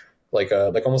consultation, like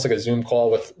almost like a Zoom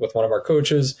call with one of our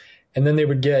coaches, and then they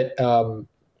would get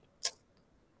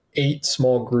 8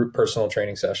 small group personal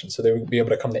training sessions. So they would be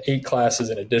able to come to 8 classes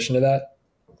in addition to that,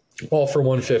 all for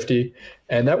 $150,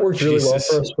 and that worked really well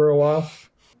for us for a while.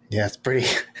 Yeah, it's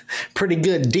pretty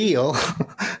good deal.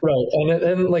 Right.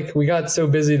 And like we got so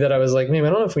busy that I was like, man, I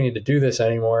don't know if we need to do this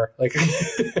anymore. Like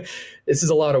this is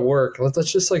a lot of work.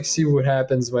 Let's just like see what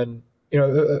happens when,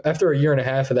 after a year and a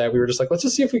half of that, we were just like, let's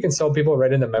just see if we can sell people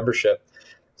right into membership.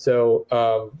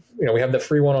 So, we have the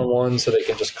free one-on-one so they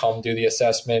can just come do the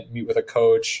assessment, meet with a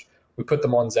coach. We put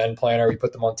them on Zen Planner. We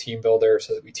put them on Team Builder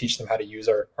so that we teach them how to use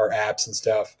our apps and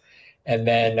stuff. And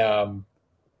then,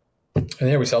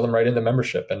 we sell them right into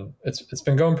membership, and it's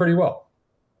been going pretty well.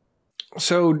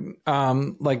 So,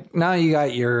 like now you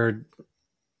got your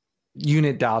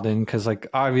unit dialed in, because like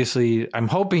obviously I'm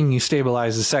hoping you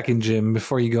stabilize the second gym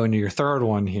before you go into your third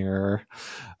one here.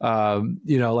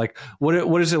 Like what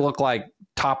does it look like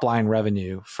top line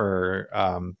revenue for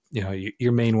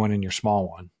your main one and your small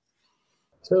one?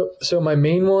 So my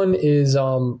main one is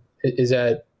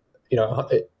at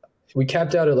we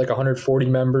capped out at like 140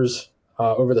 members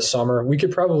over the summer. We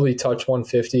could probably touch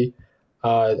 150.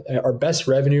 Our best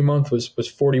revenue month was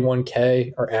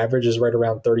 $41K. Our average is right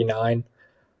around 39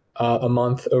 a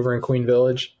month over in Queen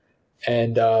Village.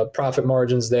 and profit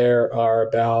margins there are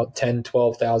about 10,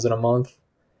 12,000 a month.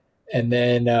 And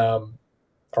then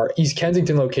our East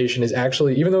Kensington location is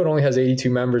actually, even though it only has 82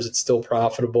 members, it's still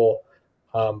profitable,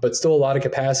 but still a lot of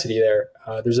capacity there.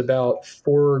 There's about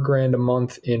 $4,000 a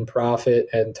month in profit,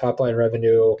 and top line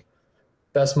revenue.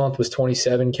 Best month was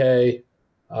 27K.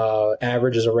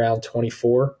 Average is around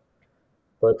 24.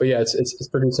 But yeah, it's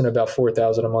producing about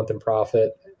 4,000 a month in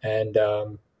profit, and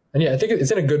yeah, I think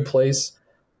it's in a good place.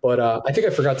 But I think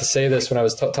I forgot to say this when I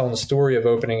was telling the story of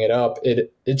opening it up.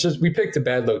 It just, we picked a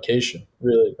bad location,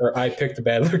 really, or I picked a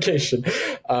bad location.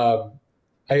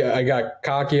 I got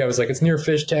cocky. I was like, it's near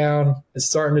Fishtown. It's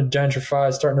starting to gentrify.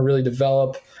 It's starting to really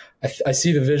develop. I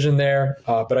see the vision there,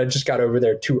 but I just got over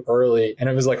there too early, and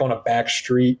it was like on a back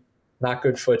street, not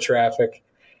good foot traffic,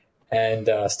 and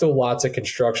still lots of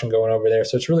construction going over there.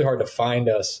 So it's really hard to find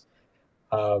us.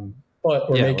 But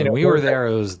we're making it. When we were there,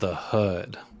 it was the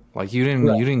hood. Like you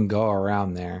didn't go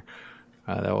around there.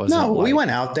 That wasn't. No, like, we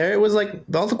went out there. It was like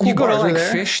all the cool you go bars to like were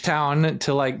there. Fishtown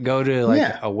to like go to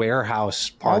like a warehouse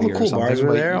party. All the cool bars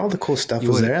were there. All the cool stuff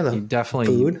was there. You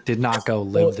definitely did not go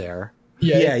live there.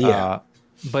 Yeah.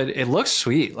 But it looks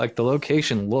sweet. Like the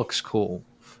location looks cool.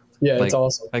 Yeah, like, it's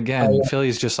awesome. Again,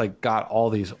 Philly's just like got all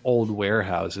these old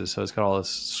warehouses, so it's got all this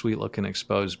sweet looking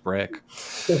exposed brick.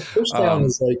 So Fishtown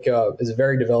is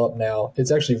very developed now.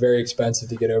 It's actually very expensive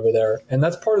to get over there, and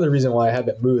that's part of the reason why I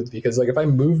haven't moved. Because like if I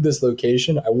moved this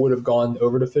location, I would have gone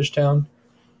over to Fishtown.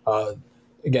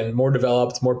 Again, more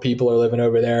developed, more people are living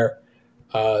over there.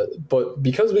 But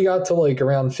because we got to like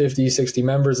around 50, 60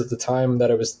 members at the time that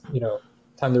it was,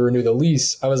 time to renew the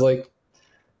lease, I was like,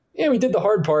 yeah, we did the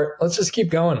hard part. Let's just keep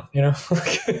going.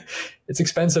 It's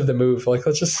expensive to move. Like,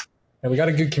 we got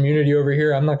a good community over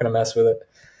here. I'm not going to mess with it.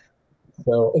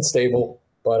 So it's stable,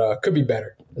 but could be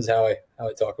better is how I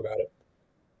talk about it.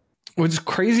 What's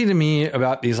crazy to me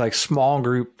about these like small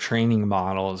group training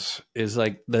models is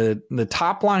like the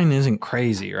top line isn't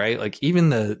crazy, right? Like even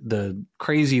the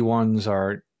crazy ones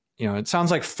are, it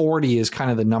sounds like 40 is kind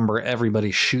of the number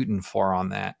everybody's shooting for on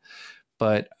that.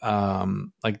 But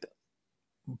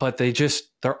but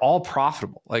they're all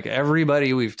profitable. Like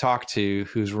everybody we've talked to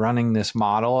who's running this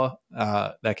model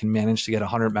that can manage to get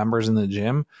 100 members in the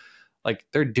gym, like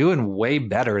they're doing way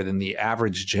better than the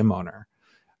average gym owner.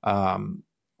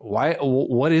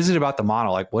 What is it about the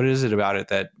model? Like, what is it about it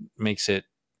that makes it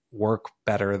work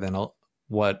better than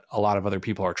what a lot of other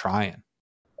people are trying?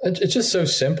 It's just so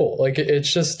simple. Like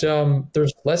it's just,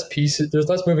 there's less pieces, there's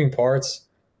less moving parts,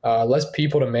 less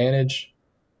people to manage.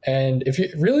 And if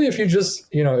you just,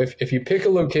 if you pick a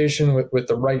location with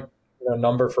the right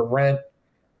number for rent,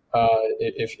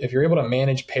 if you're able to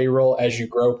manage payroll as you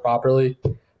grow properly,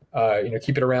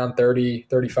 keep it around 30,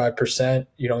 35%,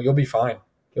 you'll be fine.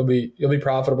 You'll be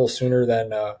profitable sooner than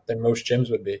most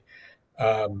gyms would be.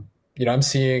 I'm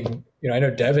seeing, I know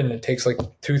Devin, it takes like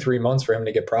 2-3 months for him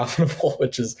to get profitable,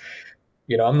 which is,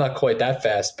 I'm not quite that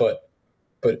fast, but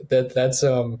that's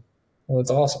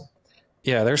awesome.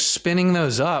 Yeah, they're spinning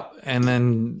those up, and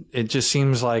then it just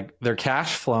seems like they're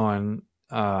cash flowing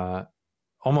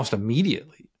almost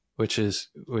immediately, which is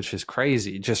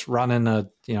crazy. Just running a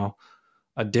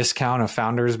discount, a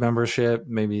founders membership,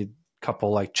 maybe a couple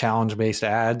like challenge based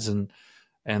ads, and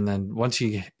then once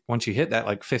you hit that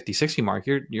like 50-60 mark,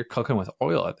 you're cooking with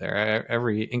oil out there.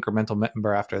 Every incremental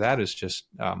member after that is just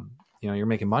you're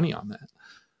making money on that.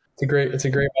 It's a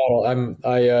great model.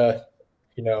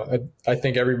 I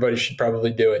think everybody should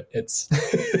probably do it. It's,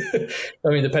 I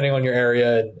mean, depending on your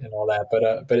area and all that,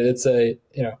 but it's I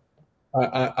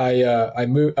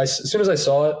moved, as soon as I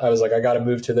saw it, I was like, I got to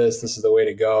move to this. This is the way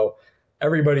to go.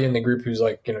 Everybody in the group who's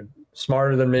like,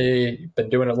 smarter than me, been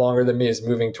doing it longer than me, is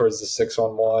moving towards the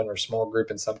 6-on-1 or small group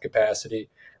in some capacity.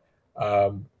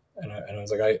 And I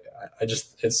was like,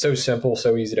 it's so simple,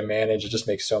 so easy to manage. It just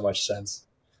makes so much sense.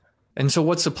 And so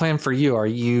what's the plan for you? Are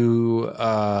you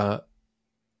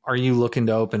looking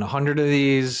to open 100 of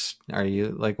these? Are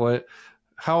you like what?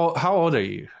 How old are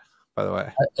you, by the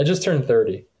way? I just turned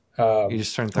 30. You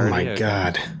just turned 30. Oh my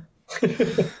God!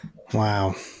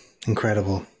 Wow,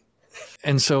 incredible.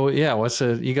 And so, yeah,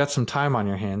 you got some time on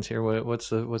your hands here. What's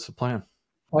the plan?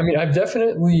 I mean, I've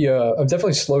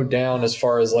definitely slowed down as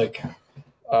far as like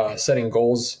setting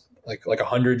goals, like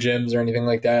 100 gyms or anything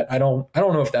like that. I don't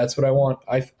know if that's what I want.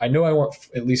 I know I want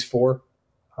at least 4.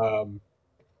 I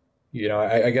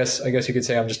guess you could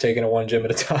say I'm just taking it one gym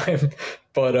at a time,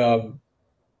 but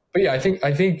yeah, I think, I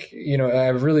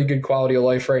have really good quality of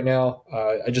life right now.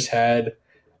 I just had,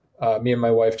 me and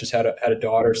my wife just had a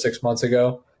daughter 6 months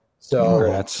ago.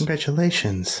 So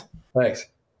congratulations. Thanks.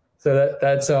 So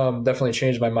that's definitely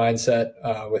changed my mindset,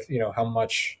 with, how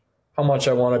much how much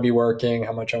I want to be working,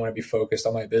 how much I want to be focused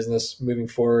on my business moving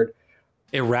forward.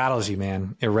 It rattles you,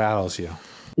 man. It rattles you.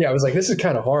 Yeah, I was like, this is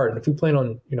kind of hard. And if we plan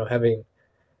on,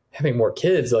 having more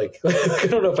kids, like I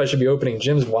don't know if I should be opening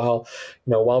gyms while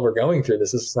we're going through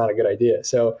this. This is not a good idea.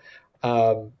 So,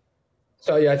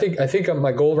 yeah, I think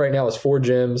my goal right now is 4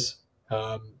 gyms.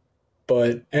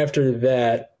 But after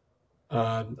that,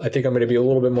 I think I'm going to be a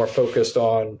little bit more focused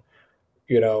on,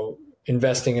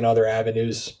 investing in other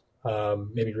avenues,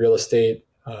 maybe real estate.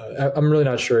 I'm really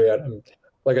not sure yet.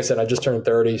 Like I said, I just turned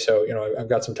 30, so I've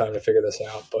got some time to figure this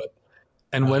out. But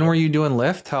when were you doing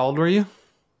Lyft? How old were you?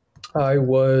 I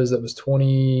was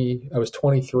 23.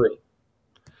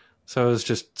 So it was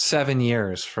just 7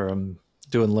 years from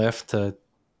doing Lyft to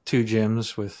 2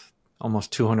 gyms with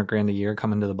almost $200,000 a year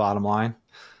coming to the bottom line.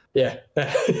 Yeah.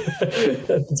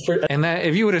 And that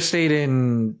if you would have stayed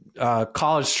in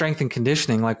college strength and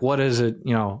conditioning, like what is it,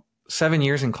 7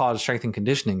 years in college strength and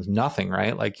conditioning is nothing,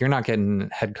 right? Like you're not getting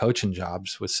head coaching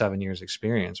jobs with 7 years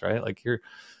experience, right? Like you're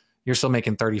still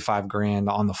making $35,000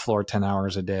 on the floor 10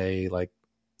 hours a day, like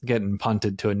getting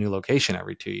punted to a new location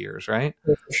every 2 years, right?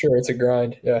 For sure. It's a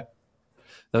grind. Yeah.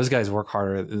 Those guys work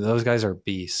harder. Those guys are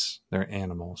beasts. They're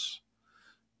animals.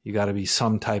 You got to be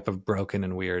some type of broken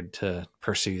and weird to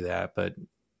pursue that. But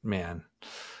man,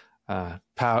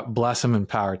 bless them and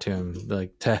power to them.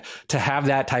 Like to have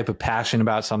that type of passion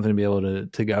about something, to be able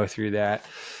to go through that.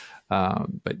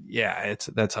 But yeah,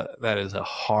 that is a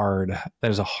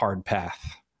hard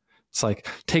path. It's like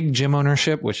take gym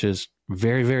ownership, which is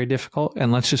very, very difficult,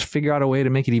 and let's just figure out a way to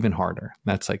make it even harder.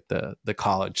 That's like the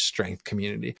college strength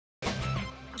community.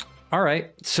 All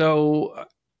right. So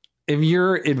if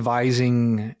you're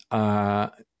advising,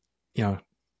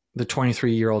 the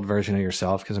 23-year-old version of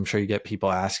yourself, because I'm sure you get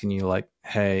people asking you like,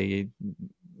 hey,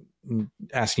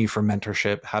 asking you for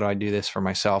mentorship. How do I do this for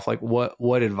myself? Like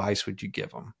what advice would you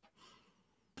give them?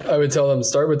 I would tell them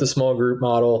start with the small group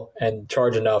model and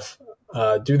charge enough.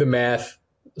 Do the math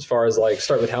as far as like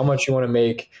start with how much you want to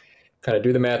make, kind of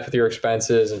do the math with your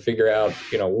expenses and figure out,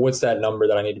 what's that number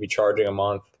that I need to be charging a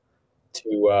month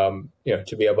to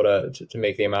be able to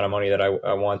make the amount of money that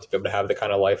I want to be able to have the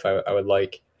kind of life I would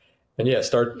like. And yeah,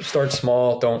 start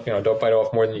small. Don't bite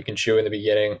off more than you can chew in the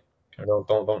beginning.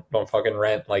 Don't fucking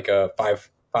rent like a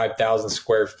 5,000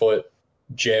 square foot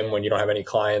gym when you don't have any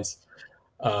clients,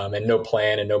 and no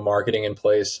plan and no marketing in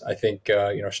place. I think,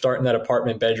 start in that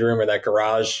apartment bedroom or that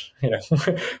garage,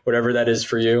 whatever that is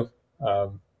for you.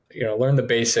 Learn the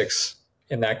basics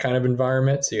in that kind of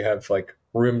environment, so you have like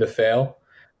room to fail.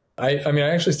 I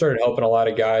actually started helping a lot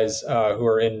of guys who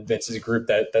are in Vince's group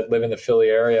that live in the Philly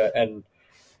area, and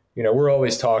we're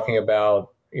always talking about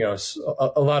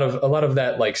a lot of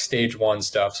that like stage 1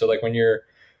 stuff. So like when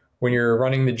you're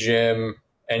running the gym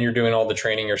and you're doing all the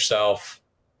training yourself,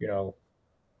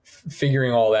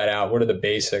 figuring all that out. What are the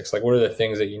basics? Like what are the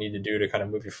things that you need to do to kind of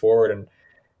move you forward?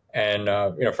 And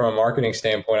from a marketing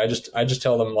standpoint, I just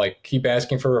tell them like keep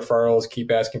asking for referrals,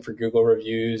 keep asking for Google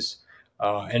reviews,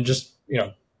 and just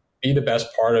be the best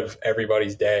part of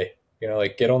everybody's day.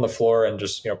 Like get on the floor and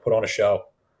just put on a show.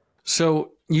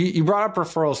 So you brought up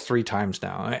referrals 3 times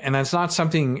now, and that's not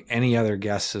something any other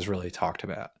guest has really talked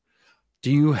about. Do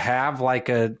you have like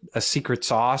a secret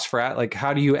sauce for it? Like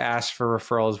how do you ask for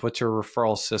referrals? What's your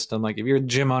referral system? Like if you're a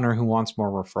gym owner who wants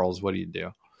more referrals, what do you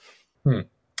do?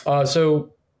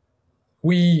 So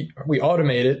we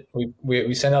automate it.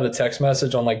 We send out a text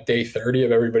message on like day 30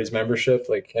 of everybody's membership.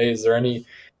 Like, hey, is there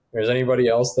anybody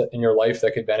else that in your life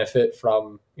that could benefit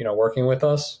from, working with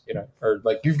us, or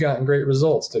like you've gotten great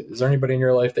results. Is there anybody in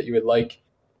your life that you would like,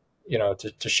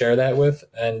 to share that with?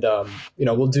 And,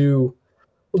 we'll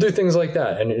do things like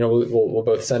that. And, we'll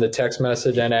both send a text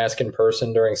message and ask in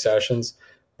person during sessions.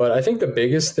 But I think the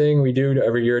biggest thing we do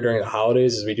every year during the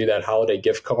holidays is we do that holiday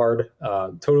gift card,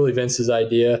 totally Vince's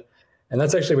idea. And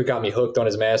that's actually what got me hooked on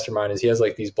his mastermind is he has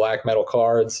like these black metal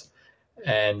cards,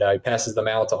 and he passes them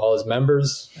out to all his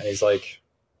members. And he's like,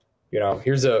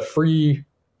 here's a free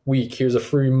week, here's a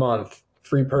free month,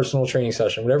 free personal training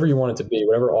session, whatever you want it to be,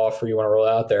 whatever offer you want to roll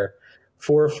out there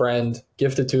for a friend,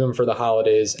 gift it to him for the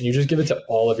holidays, and you just give it to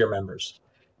all of your members.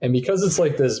 And because it's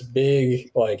like this big,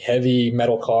 like heavy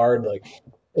metal card, like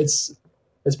it's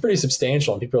pretty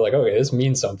substantial. And people are like, okay, this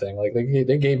means something. Like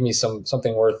they gave me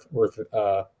something worth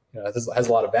this has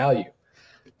a lot of value.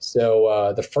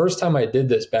 So the first time I did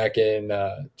this back in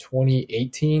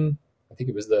 2018, I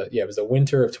think it was the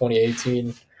winter of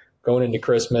 2018, going into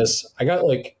Christmas. I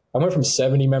went from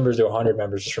 70 members to 100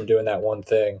 members just from doing that one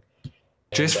thing.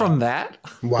 Just from that?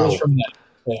 Wow. Just from that.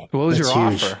 Yeah. What was your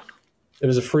huge offer? It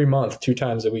was a free month, 2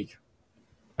 times a week.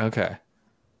 Okay.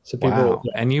 So people, wow.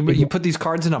 And you put these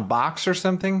cards in a box or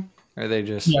something? Or are they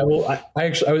just... Yeah, well,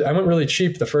 I went really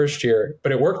cheap the first year,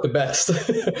 but it worked the best.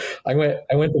 I went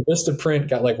to Vistaprint,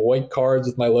 got like white cards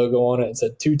with my logo on it. It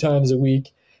said 2 times a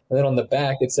week, and then on the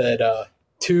back it said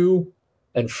to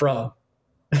and from.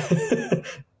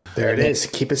 There it is.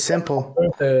 Keep it simple.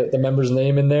 The member's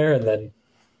name in there, and then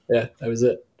yeah, that was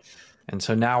it. And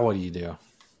so now what do you do?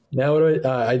 Now what do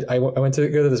I went to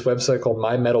go to this website called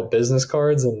My Metal Business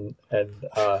Cards, and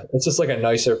it's just like a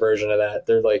nicer version of that.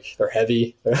 They're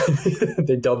heavy.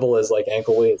 They double as like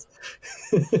ankle weights.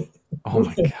 Oh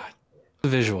my God. The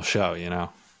visual show, you know.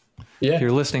 Yeah. If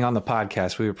you're listening on the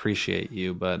podcast, we appreciate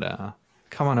you, but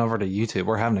come on over to YouTube.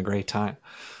 We're having a great time.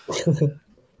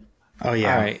 Oh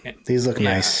yeah. All right. These look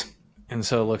nice. And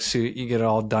so it looks, you get it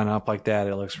all done up like that.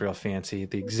 It looks real fancy.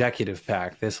 The executive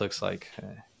pack, this looks like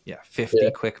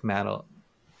 50 quick metal.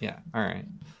 Yeah. All right.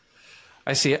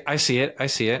 I see it. And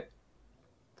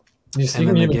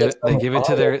then they give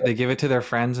it to their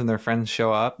friends, and their friends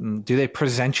show up. And do they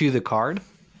present you the card?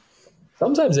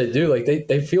 Sometimes they do. Like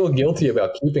they feel guilty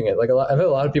about keeping it. Like I've had a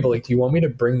lot of people like, do you want me to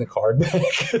bring the card back?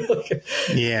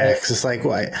 Yeah. Cause it's like,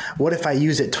 what if I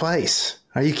use it twice?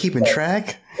 Are you keeping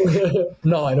track?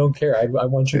 No, I don't care. I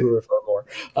want you to refer more.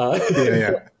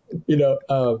 You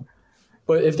know,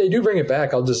 but if they do bring it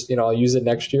back, I'll just, I'll use it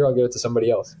next year. I'll give it to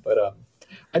somebody else. But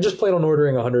I just plan on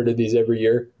ordering 100 of these every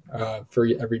year for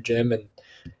every gym,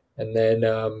 and then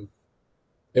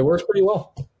it works pretty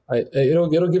well. It'll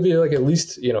give you like at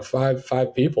least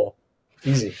five people,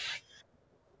 easy.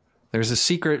 There's a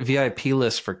secret VIP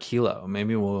list for Kilo.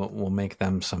 Maybe we'll make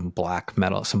them some black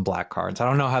cards. I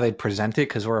don't know how they'd present it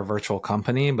because we're a virtual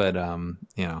company, but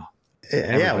yeah,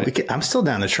 I'm still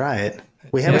down to try it.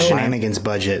 We have a shenanigans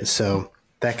budget, so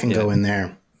that can go in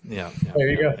there. Yeah. There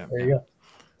you go. There you go.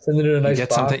 Send it in a nice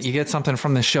box. You get something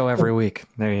from the show every week.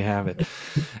 There you have it.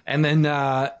 And then,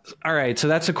 all right, so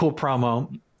that's a cool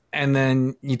promo. And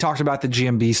then you talked about the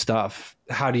GMB stuff.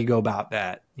 How do you go about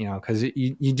that? Because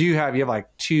you have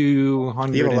like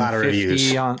 250 you have a lot of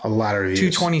reviews. A lot of reviews.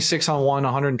 226 on one,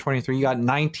 123. You got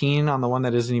 19 on the one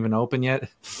that isn't even open yet.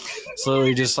 It's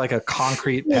literally just like a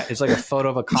concrete. It's like a photo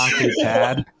of a concrete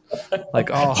pad. Like,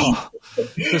 oh,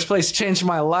 this place changed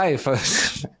my life. I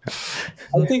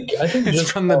think it's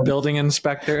just from the building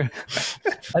inspector.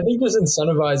 I think just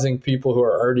incentivizing people who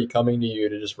are already coming to you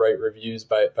to just write reviews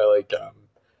by like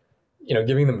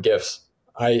giving them gifts.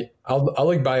 I'll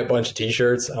like buy a bunch of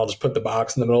t-shirts, and I'll just put the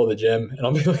box in the middle of the gym, and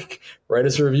I'll be like, write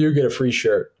us a review, get a free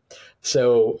shirt.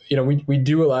 So we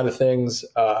do a lot of things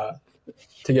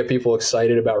to get people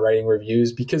excited about writing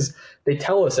reviews, because they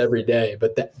tell us every day,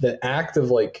 but the act of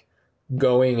like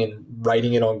going and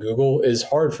writing it on Google is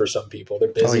hard for some people. They're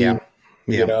busy, and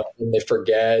they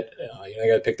forget, they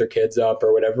got to pick their kids up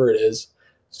or whatever it is.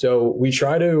 So we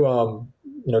try to,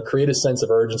 create a sense of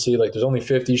urgency. Like there's only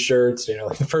 50 shirts,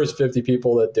 like the first 50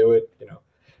 people that do it,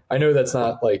 I know that's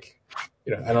not like,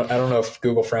 I don't know if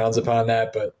Google frowns upon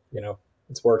that, but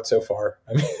it's worked so far.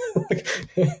 I mean,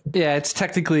 yeah, it's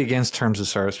technically against terms of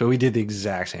service, but we did the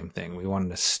exact same thing. We wanted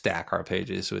to stack our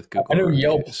pages with Google. I know reviews.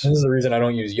 Yelp. This is the reason I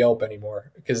don't use Yelp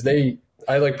anymore, because I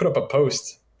like put up a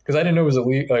post because I didn't know it was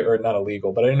illegal, or not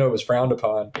illegal, but I didn't know it was frowned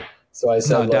upon. So I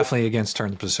said, definitely against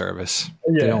terms of service.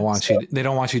 Yeah, they don't want you. They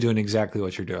don't want you doing exactly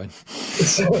what you're doing.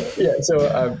 So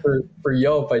for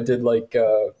Yelp, I did like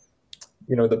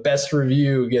the best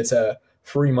review gets a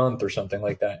free month or something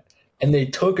like that. And they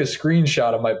took a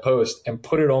screenshot of my post and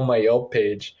put it on my Yelp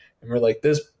page. And we're like,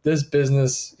 this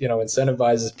business,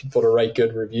 incentivizes people to write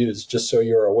good reviews, just so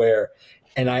you're aware.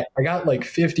 And I got like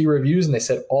 50 reviews, and they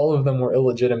said all of them were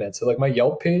illegitimate. So like my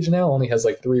Yelp page now only has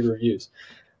like 3 reviews.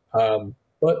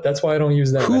 But that's why I don't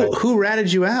use them. Who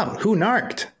ratted you out? Who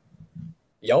narked?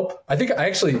 Yelp? I think I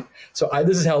actually,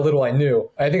 this is how little I knew.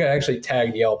 I think I actually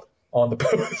tagged Yelp on the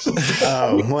post.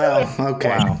 Oh, well, okay.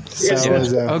 Wow.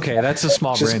 So okay, that's a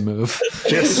small brain move.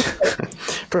 Just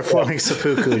performing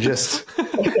seppuku, just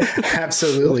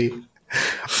absolutely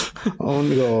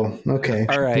on goal. Okay.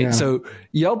 All right. Yeah. So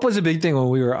Yelp was a big thing when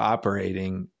we were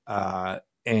operating,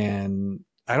 and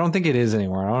I don't think it is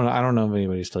anymore. I don't know if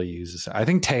anybody still uses it. I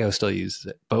think Teo still uses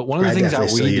it. But one of the things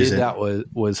that we did that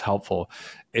was helpful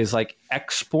is like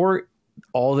export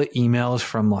all the emails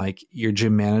from like your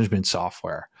gym management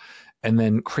software, and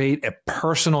then create a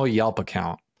personal Yelp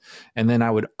account. And then I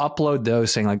would upload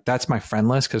those saying like, that's my friend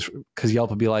list. Cause Yelp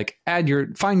would be like,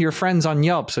 find your friends on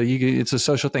Yelp. So it's a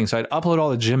social thing. So I'd upload all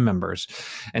the gym members.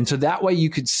 And so that way you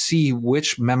could see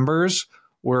which members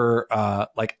were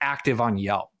like active on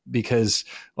Yelp. Because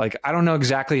like, I don't know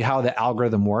exactly how the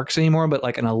algorithm works anymore, but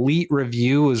like an elite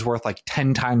review is worth like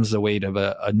 10 times the weight of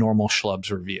a normal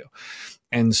schlub's review.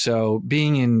 And so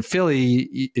being in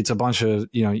Philly, it's a bunch of,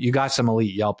 you got some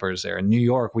elite Yelpers there. In New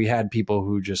York, we had people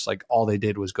who just like all they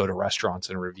did was go to restaurants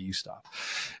and review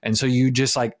stuff. And so you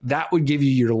just like that would give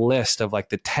you your list of like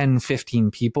the 10, 15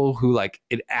 people who like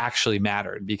it actually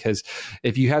mattered. Because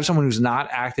if you have someone who's not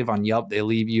active on Yelp, they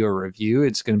leave you a review,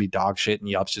 it's going to be dog shit, and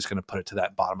Yelp's just going to put it to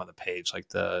that bottom of the page. Like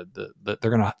they're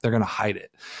going to hide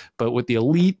it. But with the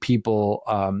elite people,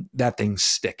 that thing's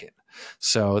sticking.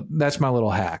 So that's my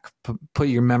little hack. Put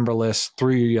your member list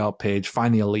through your Yelp page,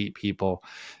 find the elite people,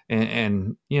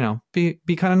 and be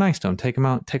kind of nice to them. Take them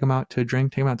out to a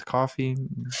drink, take them out to coffee.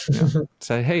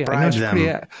 Say, hey, I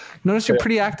noticed you're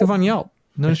pretty active on Yelp.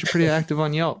 We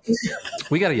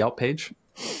got a Yelp page.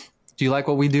 Do you like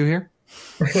what we do here?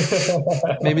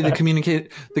 Maybe the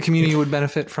community would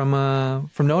benefit from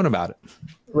knowing about it.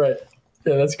 Right.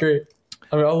 Yeah, that's great.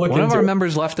 I mean, one of our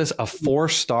members left us a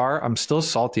 4-star. I'm still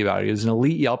salty about it. He was an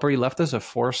elite Yelper. He left us a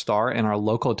 4-star, and our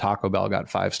local Taco Bell got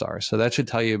 5 stars. So that should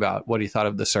tell you about what he thought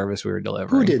of the service we were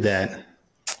delivering. Who did that?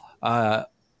 I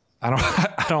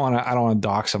don't want to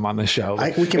dox him on the show.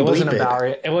 We can bleep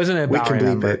it. It wasn't a Bowery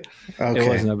number. Okay. It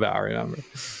wasn't a Bowery number.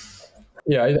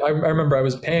 Yeah, I remember I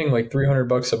was paying like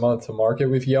 $300 a month to market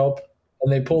with Yelp,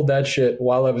 and they pulled that shit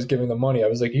while I was giving them money. I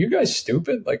was like, "Are you guys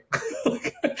stupid?" Like,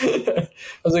 I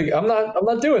was like, "I'm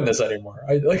not doing this anymore."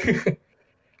 I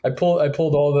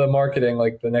pulled all the marketing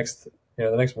like the next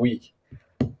week,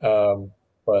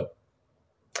 but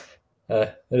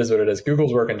it is what it is.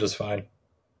 Google's working just fine.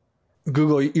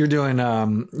 Google, you're doing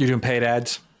paid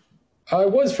ads. I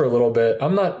was for a little bit.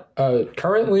 I'm not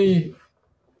currently.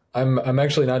 I'm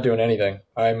actually not doing anything.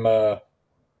 I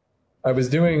was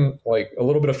doing like a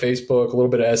little bit of Facebook, a little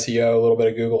bit of SEO, a little bit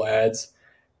of Google ads.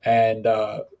 And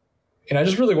I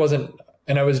just really wasn't,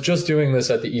 and I was just doing this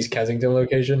at the East Kensington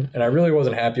location. And I really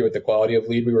wasn't happy with the quality of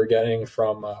lead we were getting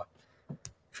from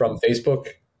Facebook.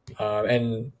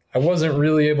 And I wasn't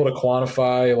really able to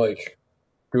quantify like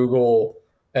Google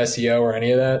SEO or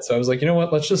any of that. So I was like, you know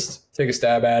what, let's just take a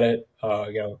stab at it.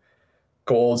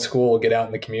 Go old school, get out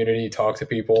in the community, talk to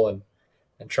people and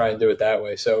try and do it that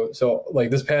way. So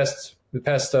like the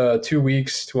past 2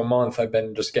 weeks to a month, I've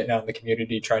been just getting out in the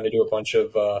community, trying to do a bunch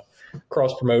of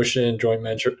cross promotion, joint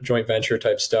venture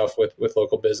type stuff with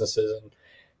local businesses.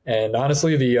 And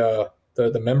honestly, the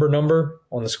member number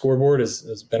on the scoreboard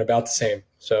has been about the same.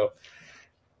 So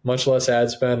much less ad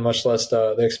spend, much less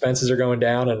the expenses are going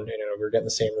down, and we're getting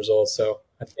the same results. So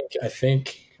I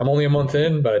think I'm only a month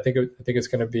in, but I think it's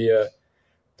going to be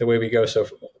the way we go. So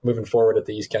moving forward at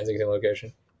the East Kensington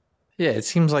location. Yeah, it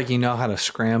seems like you know how to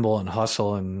scramble and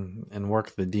hustle and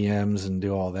work the DMs and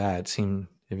do all that.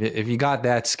 If you got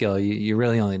that skill, you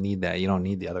really only need that. You don't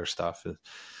need the other stuff.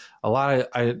 I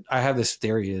have this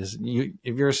theory is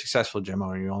if you're a successful gym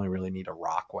owner, you only really need to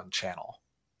rock one channel.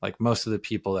 Like most of the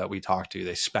people that we talk to,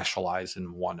 they specialize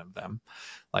in one of them,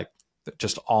 like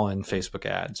just all in Facebook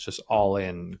ads, just all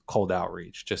in cold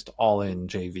outreach, just all in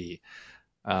JV.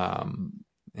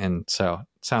 And so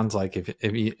it sounds like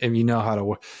if you know how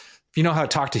to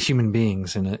talk to human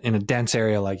beings in a dense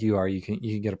area like you are, you can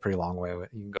get a pretty long way with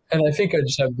it. You can go. And I think I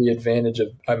just have the advantage of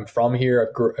I'm from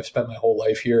here. I've spent my whole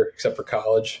life here except for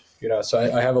college, so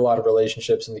I have a lot of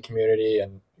relationships in the community,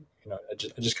 and I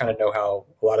just kind of know how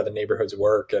a lot of the neighborhoods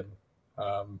work, and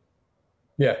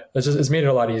it's made it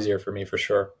a lot easier for me for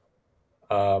sure.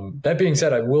 That being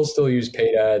said, I will still use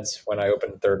paid ads when I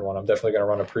open the third one. I'm definitely going to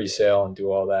run a pre-sale and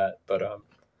do all that, but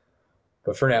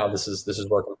for now, this is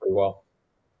working pretty well.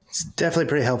 It's definitely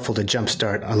pretty helpful to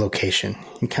jumpstart a location.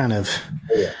 You kind of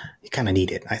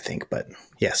need it, I think. But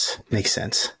yes, makes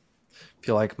sense. If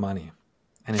you like money,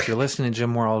 and if you're listening to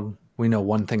Gym World, we know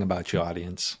one thing about you,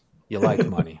 audience: you like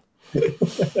money.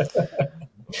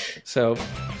 So,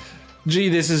 G,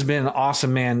 this has been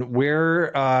awesome, man.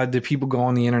 Where do people go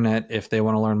on the internet if they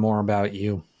want to learn more about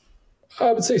you?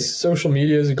 I would say social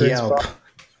media is a great spot.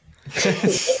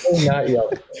 Not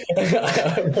Yelp.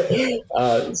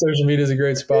 Social media is a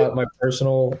great spot. My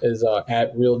personal is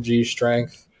at Real G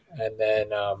Strength, and then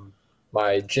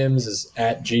my gyms is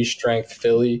at G Strength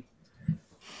Philly,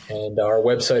 and our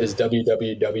website is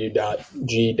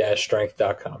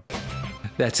www.g-strength.com.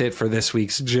 That's it for this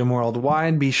week's Gym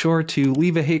Worldwide. Be sure to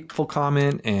leave a hateful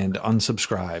comment and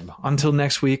unsubscribe. Until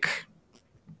next week,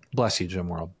 bless you, Gym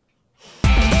World.